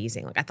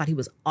amazing. Like, I thought he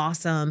was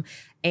awesome.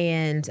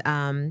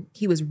 And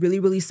he was really,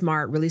 really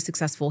smart, really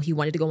successful. He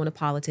wanted to go into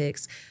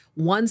politics.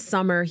 One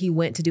summer, he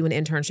went to do an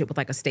internship with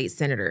like a state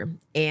senator.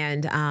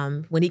 And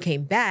when he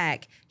came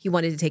back, he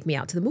wanted to take me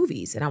out to the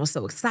movies. And I was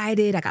so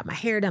excited. I got my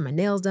hair done, my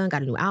nails done,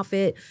 got a new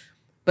outfit.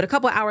 But a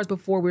couple of hours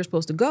before we were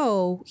supposed to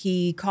go,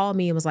 he called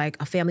me and was like,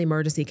 a family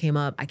emergency came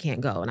up. I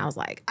can't go. And I was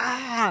like,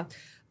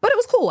 But it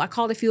was cool. I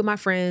called a few of my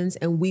friends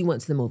and we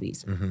went to the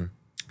movies. Mm-hmm.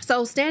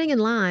 So standing in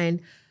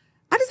line,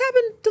 I just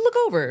happened to look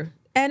over.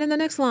 And in the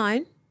next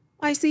line,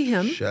 I see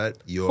him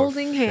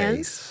holding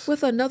hands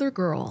with another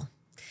girl.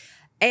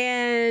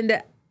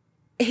 And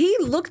he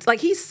looked like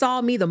he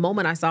saw me the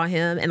moment I saw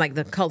him, and like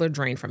the color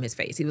drained from his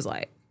face. He was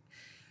like,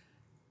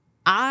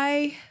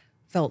 I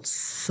felt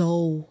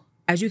so,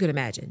 as you can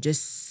imagine,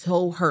 just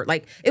so hurt.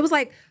 Like, it was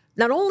like,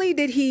 not only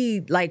did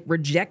he like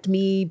reject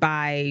me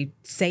by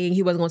saying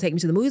he wasn't going to take me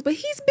to the movies, but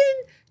he's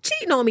been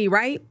cheating on me,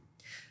 right?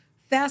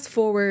 Fast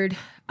forward,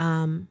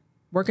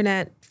 working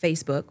at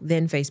Facebook,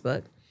 then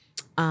Facebook,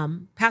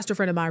 pastor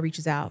friend of mine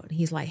reaches out and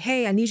he's like,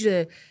 hey, I need you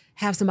to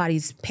have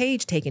somebody's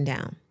page taken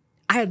down.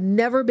 I had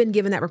never been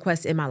given that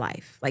request in my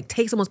life. Like,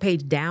 take someone's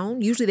page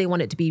down. Usually they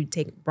want it to be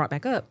brought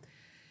back up.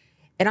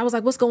 And I was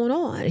like, what's going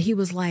on? He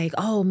was like,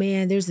 oh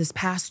man, there's this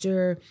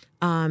pastor.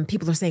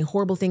 People are saying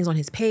horrible things on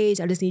his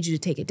page. I just need you to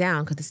take it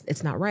down because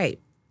it's not right.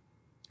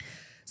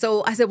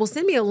 So I said, well,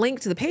 send me a link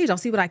to the page. I'll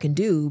see what I can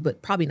do,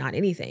 but probably not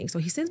anything. So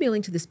he sends me a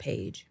link to this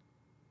page.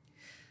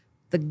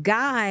 The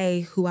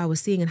guy who I was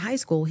seeing in high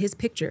school, his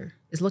picture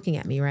is looking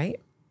at me, right?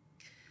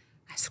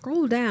 I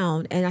scroll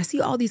down and I see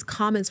all these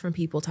comments from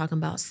people talking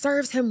about,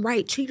 serves him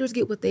right. Cheaters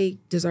get what they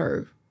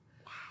deserve.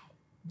 Wow.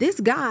 This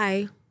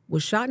guy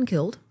was shot and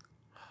killed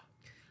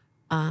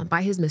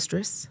by his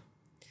mistress,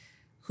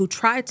 who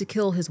tried to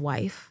kill his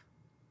wife.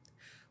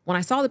 When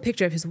I saw the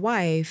picture of his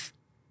wife,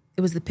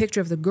 it was the picture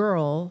of the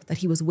girl that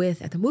he was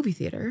with at the movie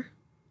theater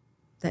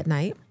that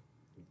night.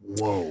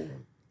 Whoa.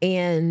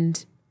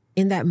 And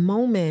in that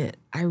moment,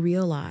 I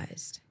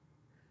realized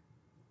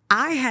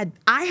I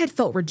had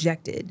felt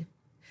rejected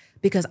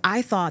because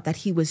I thought that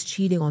he was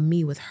cheating on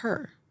me with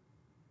her.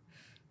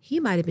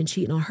 He might have been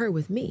cheating on her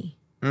with me.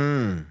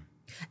 And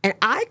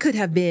I could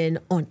have been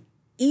on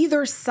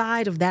either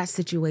side of that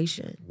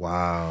situation.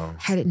 Wow.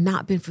 Had it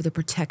not been for the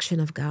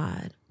protection of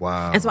God.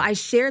 Wow. And so I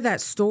share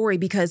that story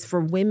because for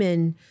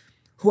women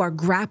who are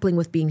grappling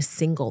with being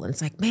single, and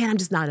it's like, man, I'm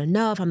just not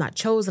enough. I'm not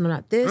chosen. I'm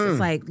not this. It's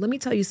like, let me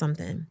tell you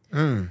something.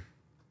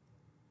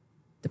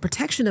 The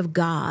protection of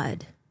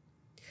God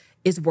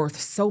is worth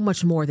so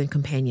much more than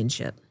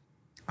companionship.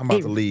 I'm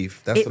about to leave.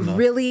 That's enough.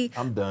 Really.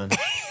 I'm done.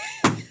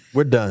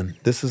 We're done.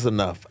 This is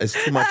enough. It's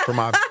too much for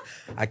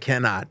I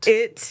cannot.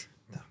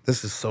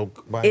 This is so...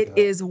 It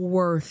is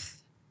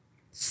worth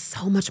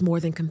so much more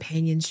than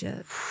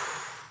companionship.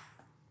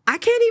 I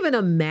can't even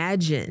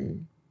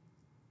imagine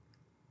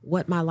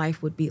what my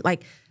life would be.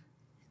 Like,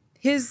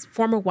 his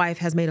former wife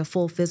has made a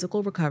full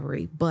physical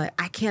recovery, but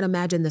I can't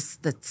imagine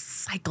the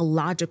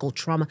psychological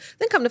trauma.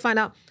 Then come to find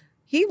out,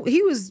 he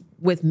was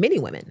with many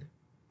women.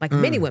 Like,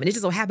 many women. It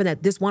just so happened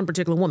that this one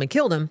particular woman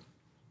killed him.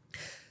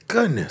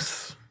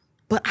 Goodness.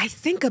 But I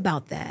think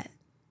about that,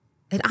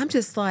 and I'm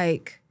just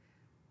like...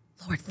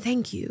 Lord,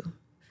 thank you.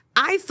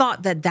 I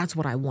thought that that's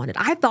what I wanted.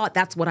 I thought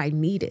that's what I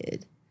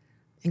needed.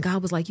 And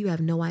God was like, you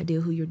have no idea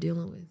who you're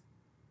dealing with.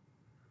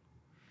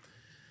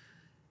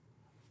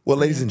 Well,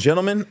 ladies and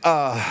gentlemen,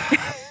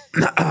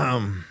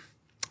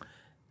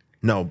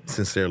 no,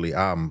 sincerely,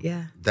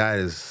 that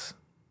is,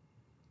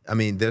 I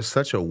mean, there's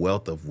such a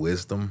wealth of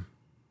wisdom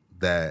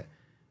that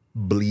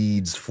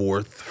bleeds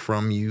forth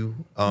from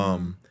you.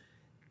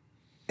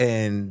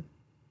 And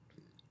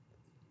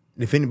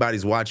if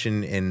anybody's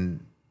watching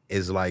and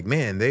is like,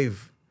 man,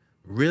 they've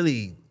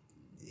really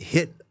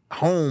hit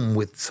home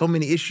with so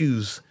many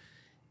issues,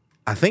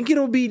 I think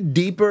it'll be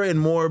deeper and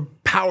more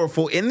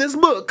powerful in this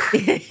book.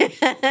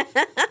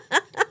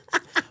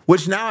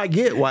 Which now I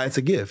get why it's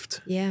a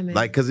gift. Yeah, man.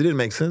 Like, because it didn't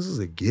make sense. It's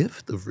a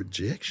gift of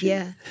rejection.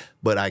 Yeah.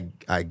 But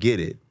I get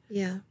it.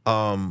 Yeah.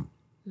 I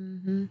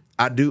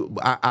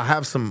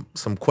have some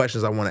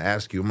questions I want to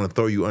ask you. I'm going to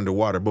throw you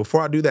underwater.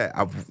 Before I do that,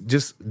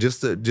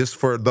 just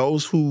for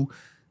those who...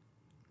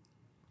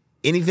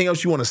 Anything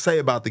else you want to say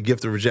about the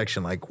gift of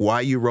rejection, like why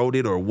you wrote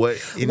it or what?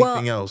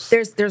 Anything else?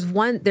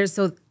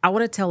 So I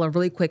want to tell a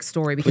really quick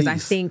story because I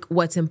Please. think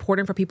what's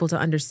important for people to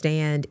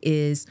understand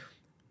is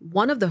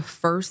one of the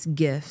first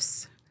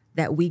gifts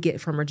that we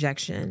get from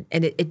rejection,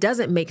 and it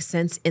doesn't make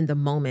sense in the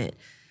moment,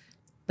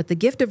 but the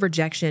gift of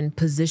rejection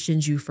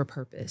positions you for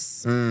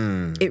purpose.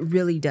 It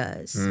really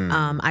does.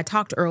 I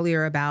talked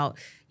earlier about,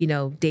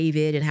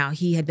 David and how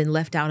he had been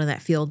left out in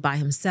that field by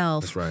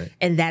himself. That's right.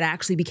 And that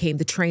actually became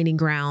the training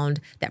ground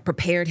that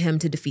prepared him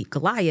to defeat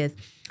Goliath.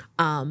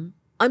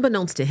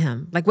 unbeknownst to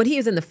him, like when he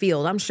is in the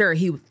field, I'm sure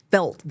he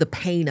felt the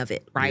pain of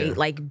it, right? Yeah.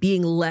 Like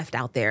being left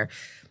out there.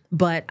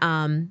 But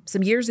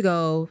some years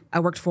ago, I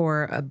worked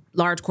for a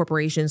large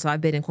corporation. So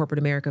I've been in corporate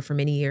America for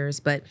many years,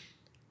 but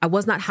I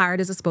was not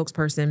hired as a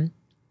spokesperson.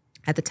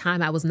 At the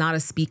time, I was not a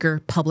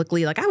speaker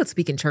publicly. Like I would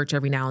speak in church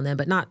every now and then,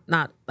 but not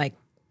like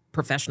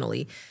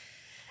professionally.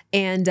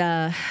 And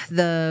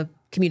the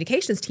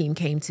communications team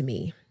came to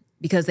me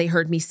because they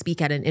heard me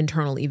speak at an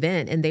internal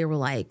event. And they were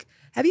like,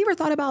 have you ever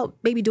thought about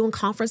maybe doing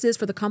conferences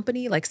for the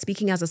company, like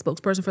speaking as a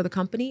spokesperson for the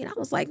company? And I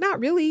was like, not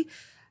really.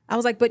 I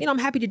was like, but I'm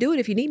happy to do it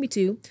if you need me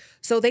to.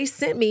 So they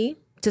sent me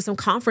to some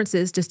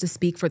conferences just to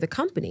speak for the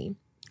company.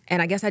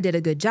 And I guess I did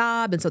a good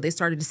job. And so they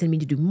started to send me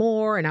to do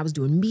more. And I was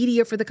doing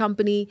media for the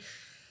company.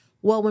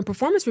 Well, when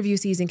performance review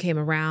season came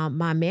around,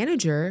 my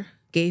manager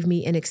gave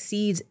me an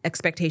exceeds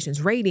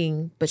expectations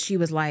rating, but she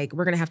was like,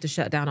 we're going to have to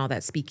shut down all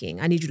that speaking.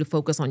 I need you to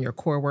focus on your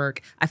core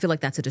work. I feel like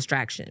that's a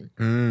distraction.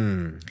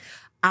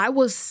 I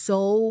was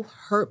so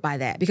hurt by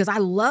that because I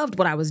loved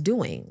what I was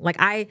doing. Like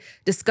I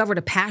discovered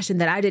a passion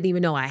that I didn't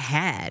even know I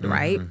had,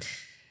 right?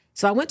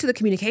 So I went to the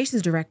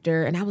communications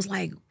director and I was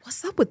like,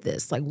 what's up with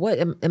this? Like, what,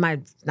 am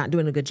I not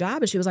doing a good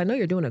job? And she was like, no,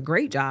 you're doing a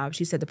great job.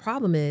 She said, the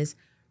problem is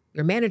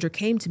your manager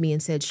came to me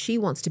and said she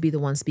wants to be the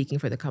one speaking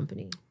for the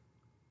company.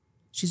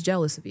 She's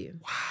jealous of you.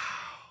 Wow.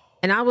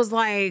 And I was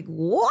like,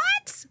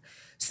 what?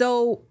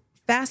 So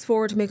fast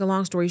forward to make a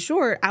long story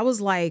short, I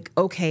was like,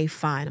 okay,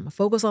 fine. I'm gonna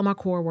focus on my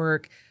core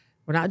work.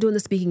 We're not doing the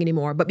speaking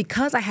anymore. But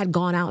because I had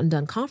gone out and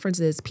done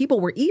conferences, people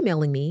were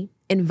emailing me,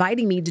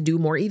 inviting me to do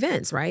more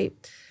events, right?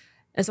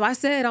 And so I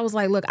said, I was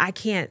like, look, I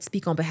can't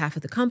speak on behalf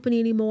of the company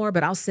anymore,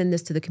 but I'll send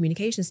this to the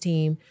communications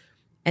team.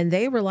 And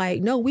they were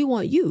like, no, we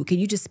want you. Can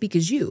you just speak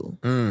as you?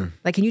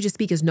 Like, can you just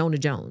speak as Nona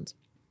Jones?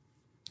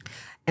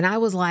 And I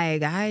was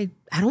like, I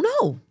don't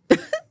know.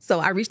 So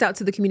I reached out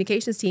to the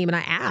communications team and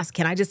I asked,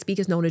 can I just speak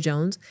as Nona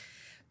Jones?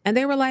 And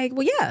they were like,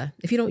 well, yeah,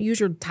 if you don't use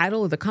your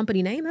title or the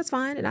company name, that's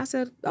fine. And I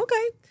said,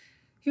 okay.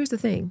 Here's the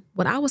thing.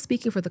 When I was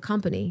speaking for the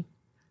company,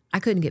 I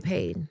couldn't get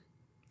paid.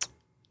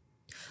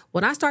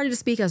 When I started to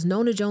speak as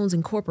Nona Jones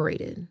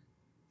Incorporated,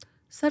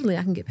 suddenly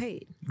I can get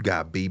paid. You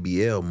got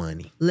BBL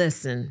money.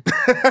 Listen,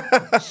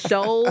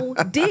 so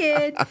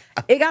did.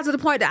 It got to the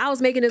point that I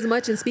was making as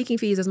much in speaking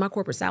fees as my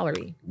corporate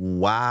salary.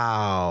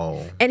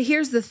 Wow. And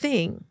here's the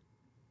thing.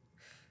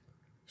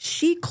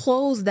 She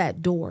closed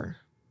that door.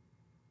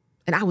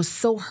 And I was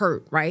so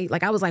hurt, right?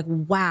 Like I was like,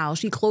 wow,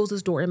 she closed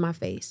this door in my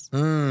face.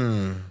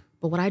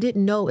 But what I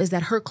didn't know is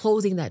that her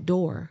closing that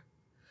door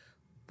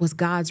was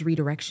God's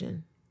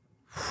redirection.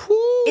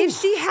 Whew. If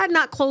she had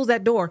not closed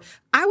that door,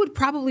 I would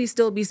probably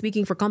still be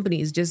speaking for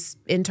companies just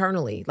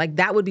internally. Like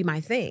that would be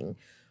my thing.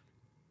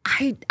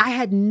 I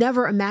had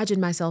never imagined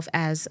myself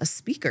as a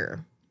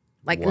speaker.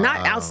 Like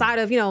not outside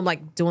of,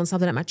 like doing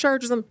something at my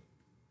church or something.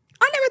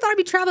 I never thought I'd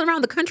be traveling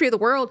around the country or the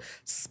world.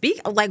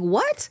 Like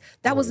what?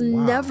 That was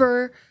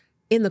never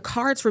in the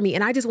cards for me.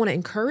 And I just want to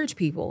encourage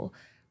people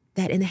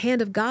that in the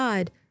hand of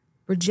God,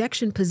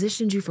 rejection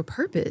positions you for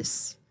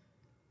purpose.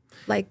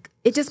 Like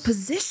it just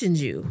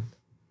positions you.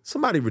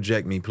 Somebody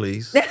reject me,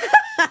 please.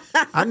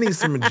 I need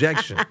some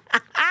rejection.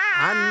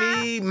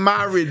 I need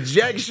my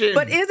rejection.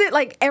 But is it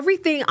like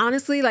everything,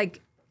 honestly,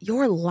 like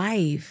your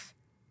life,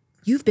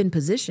 you've been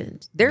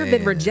positioned. There have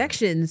been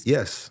rejections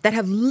that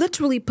have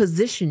literally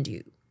positioned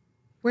you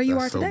where you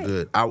are today. So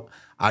good.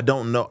 I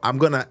don't know. I'm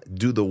going to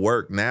do the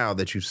work now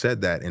that you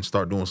said that and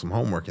start doing some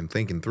homework and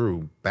thinking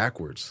through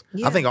backwards.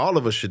 Yeah. I think all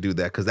of us should do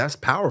that because that's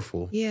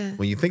powerful. Yeah.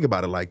 When you think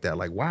about it like that,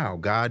 like, wow,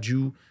 God,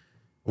 you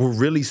were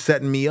really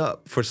setting me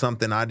up for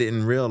something I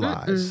didn't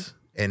realize.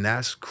 And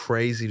that's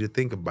crazy to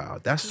think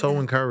about. That's so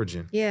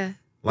encouraging. Yeah.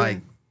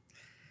 Like,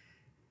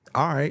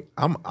 all right,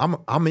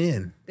 I'm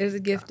in. There's a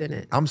gift in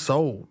it. I'm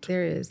sold.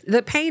 There is.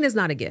 The pain is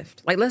not a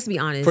gift. Like, let's be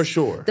honest. For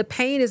sure. The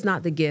pain is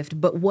not the gift,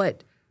 but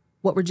what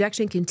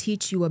rejection can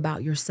teach you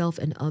about yourself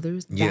and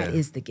others, that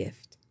is the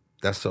gift.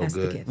 That's so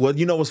good. Well,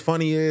 you know what's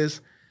funny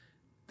is,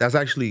 that's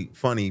actually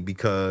funny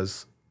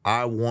because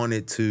I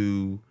wanted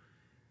to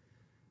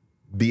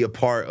be a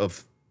part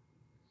of,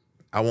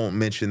 I won't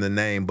mention the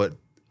name, but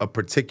a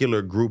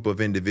particular group of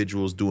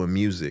individuals doing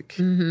music.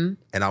 And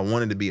I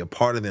wanted to be a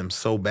part of them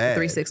so bad.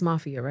 3-6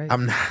 Mafia, right?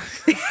 I'm not.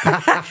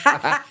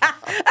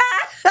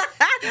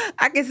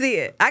 I can see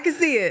it. I can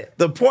see it.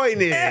 The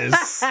point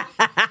is,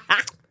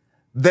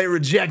 they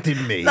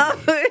rejected me.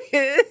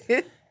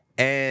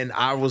 And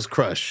I was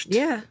crushed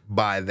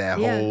by that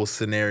whole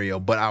scenario,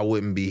 but I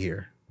wouldn't be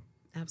here.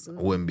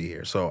 Absolutely. I wouldn't be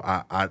here. So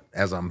I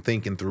as I'm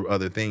thinking through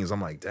other things, I'm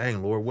like,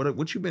 dang, Lord,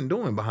 what you been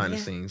doing behind the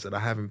scenes that I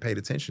haven't paid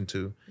attention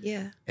to?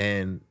 Yeah.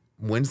 And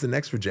when's the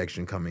next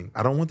rejection coming?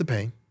 I don't want the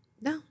pain.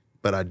 No.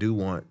 But I do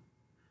want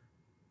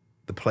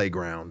the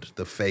playground,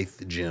 the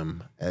faith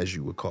gym, as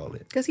you would call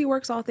it. Because he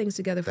works all things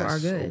together for our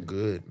good. That's so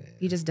good, man.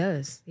 He just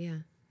does. Yeah.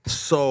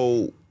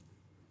 So,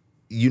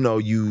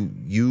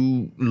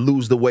 you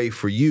lose the way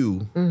for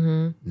you,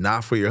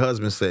 not for your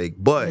husband's sake.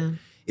 But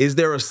is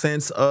there a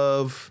sense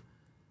of,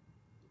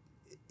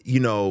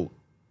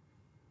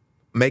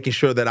 making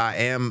sure that I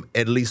am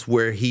at least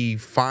where he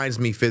finds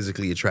me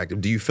physically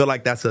attractive. Do you feel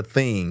like that's a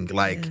thing?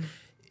 Like,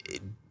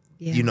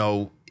 you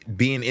know,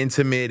 being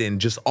intimate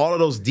and just all of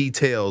those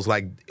details.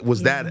 Like,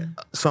 was that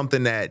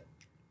something that?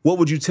 What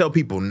would you tell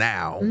people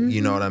now?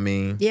 You know what I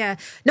mean? Yeah.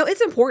 No,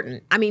 it's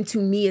important. I mean, to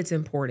me, it's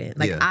important.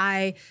 Like,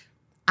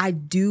 I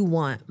do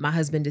want my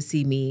husband to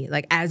see me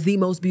like as the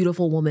most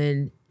beautiful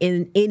woman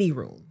in any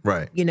room.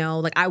 Right. You know,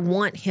 like I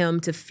want him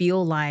to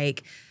feel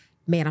like,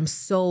 man, I'm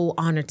so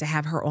honored to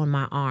have her on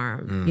my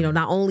arm. You know,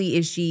 not only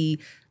is she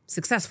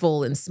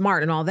successful and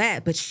smart and all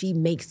that, but she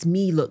makes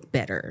me look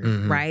better.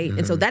 Right.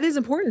 And so that is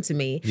important to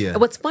me. Yeah.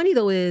 And what's funny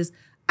though is,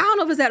 I don't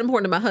know if it's that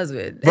important to my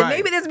husband. And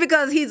maybe that's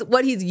because he's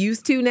what he's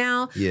used to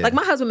now. Yeah. Like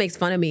my husband makes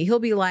fun of me. He'll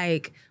be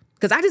like,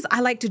 because I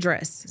like to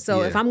dress.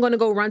 So if I'm going to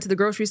go run to the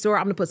grocery store,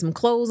 I'm going to put some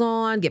clothes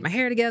on, get my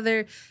hair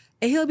together.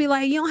 And he'll be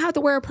like, you don't have to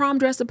wear a prom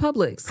dress to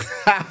Publix.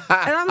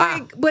 And I'm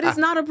like, but it's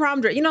not a prom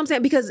dress. You know what I'm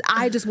saying? Because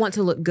I just want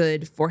to look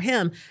good for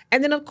him.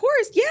 And then, of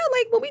course,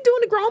 like when we doing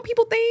the grown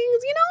people things,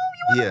 you know,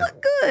 you want to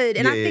look good.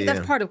 And I think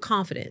that's part of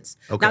confidence.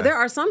 Okay. Now, there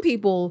are some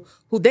people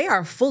who they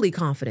are fully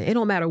confident. It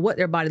don't matter what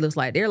their body looks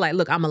like. They're like,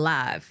 look, I'm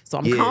alive. So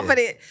I'm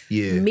confident.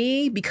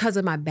 Me, because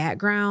of my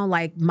background,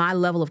 like my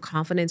level of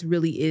confidence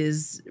really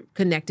is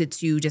connected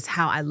to just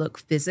how I look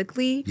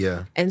physically.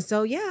 And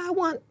so, I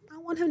want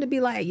him to be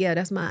like,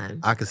 that's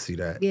mine. I can see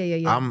that.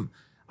 Yeah.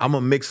 I'm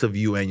a mix of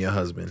you and your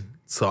husband.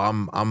 So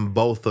I'm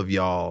both of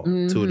y'all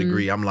to a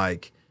degree. I'm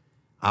like,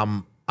 I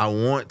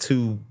want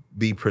to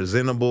be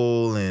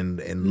presentable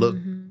and look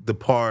the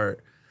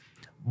part,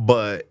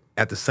 but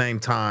at the same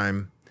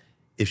time,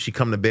 if she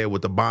come to bed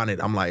with the bonnet,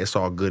 I'm like, it's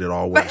all good. It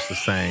all works the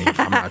same.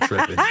 I'm not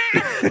tripping.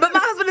 But my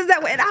husband is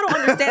that way, and I don't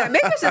understand.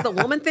 Maybe it's just a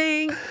woman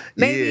thing.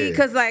 Maybe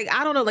because like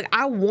I don't know. Like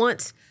I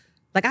want.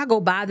 Like, I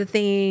go buy the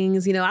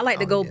things, you know, I like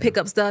to go pick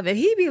up stuff, and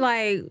he'd be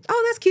like,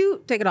 oh, that's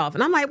cute, take it off.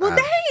 And I'm like, well,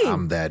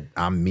 dang.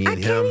 I'm me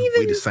and him,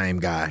 we the same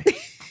guy.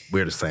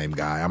 We're the same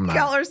guy. I'm not.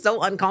 Y'all are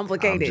so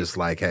uncomplicated. I'm just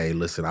like, hey,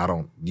 listen,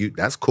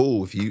 that's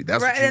cool if you,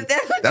 that's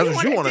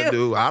what you want to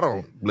do. I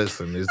don't,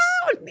 listen,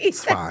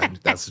 it's fine.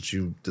 That's what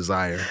you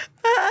desire.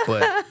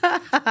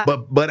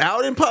 But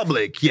out in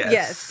public,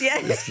 yes.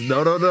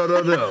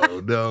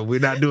 No, we're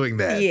not doing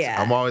that.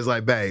 Yeah. I'm always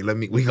like, babe,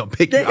 we gonna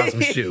pick you out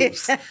some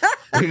shoes.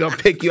 We gonna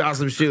pick you out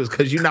some shoes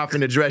because you're not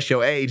finna dress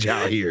your age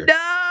out here.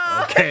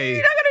 No. Okay.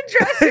 You're not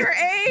gonna dress your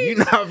age. You're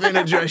not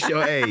finna dress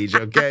your age,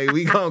 okay?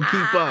 We gonna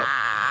keep up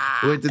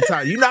with the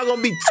time. You're not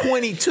gonna be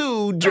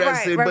 22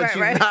 dressing, but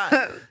you're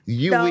not.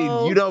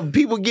 You know,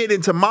 people get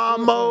into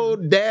mom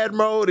mode, dad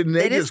mode, and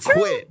they just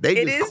quit.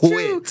 They just quit.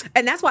 True.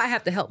 And that's why I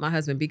have to help my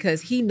husband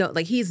because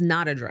he's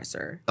not a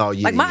dresser. Oh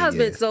yeah. Like my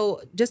husband.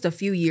 So just a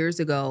few years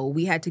ago,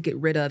 we had to get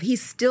rid of. He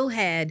still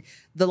had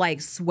the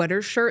like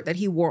sweater shirt that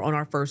he wore on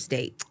our first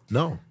date.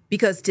 No.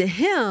 Because to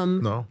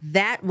him,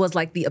 that was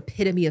like the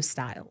epitome of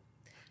style.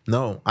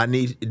 No,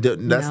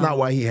 that's not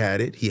why he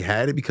had it. He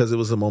had it because it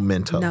was a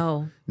memento.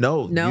 No,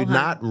 you're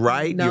not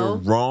right. You're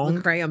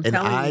wrong.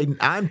 Lecrae,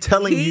 I'm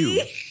telling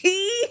you.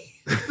 He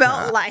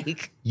felt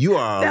like you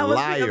are a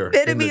liar,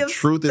 and the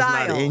truth is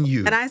not in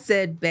you. And I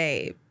said,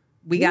 babe,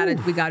 we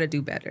gotta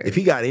do better. If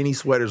he got any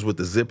sweaters with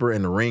the zipper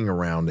and the ring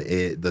around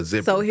the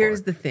zipper. So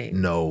here's the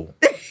thing. No.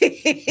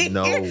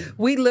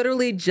 We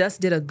literally just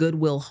did a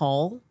Goodwill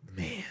haul.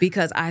 Man.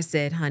 Because I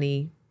said,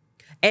 honey.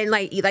 And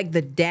like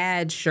the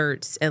dad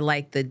shirts and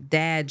like the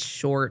dad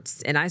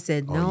shorts. And I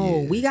said,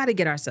 we got to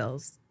get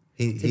ourselves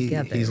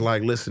together. He's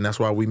like, listen, that's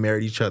why we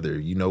married each other.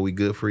 You know, we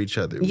good for each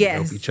other. We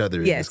help each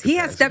other. Yes, he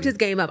has stepped his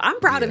game up. I'm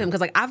proud of him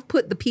because like I've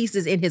put the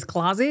pieces in his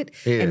closet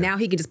and now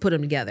he can just put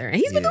them together. And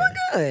he's been doing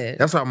good.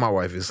 That's how my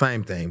wife is.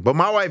 Same thing. But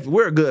my wife,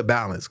 we're a good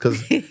balance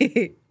because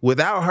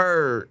without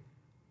her,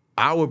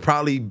 I would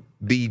probably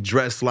be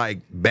dressed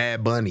like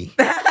Bad Bunny.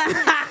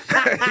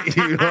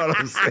 You know what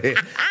I'm saying?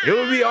 It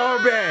would be all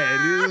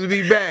bad. It would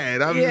be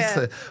bad. I'm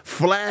just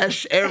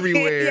flash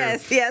everywhere.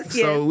 yes.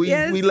 So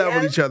we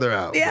level each other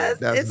out. Yes,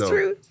 that's it's dope.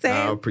 true. Same.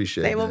 I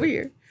appreciate it. Same over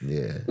here.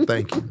 Yeah,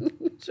 thank you.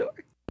 Sure.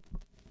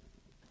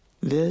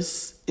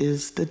 This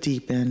is The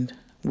Deep End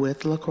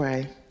with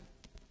Lecrae.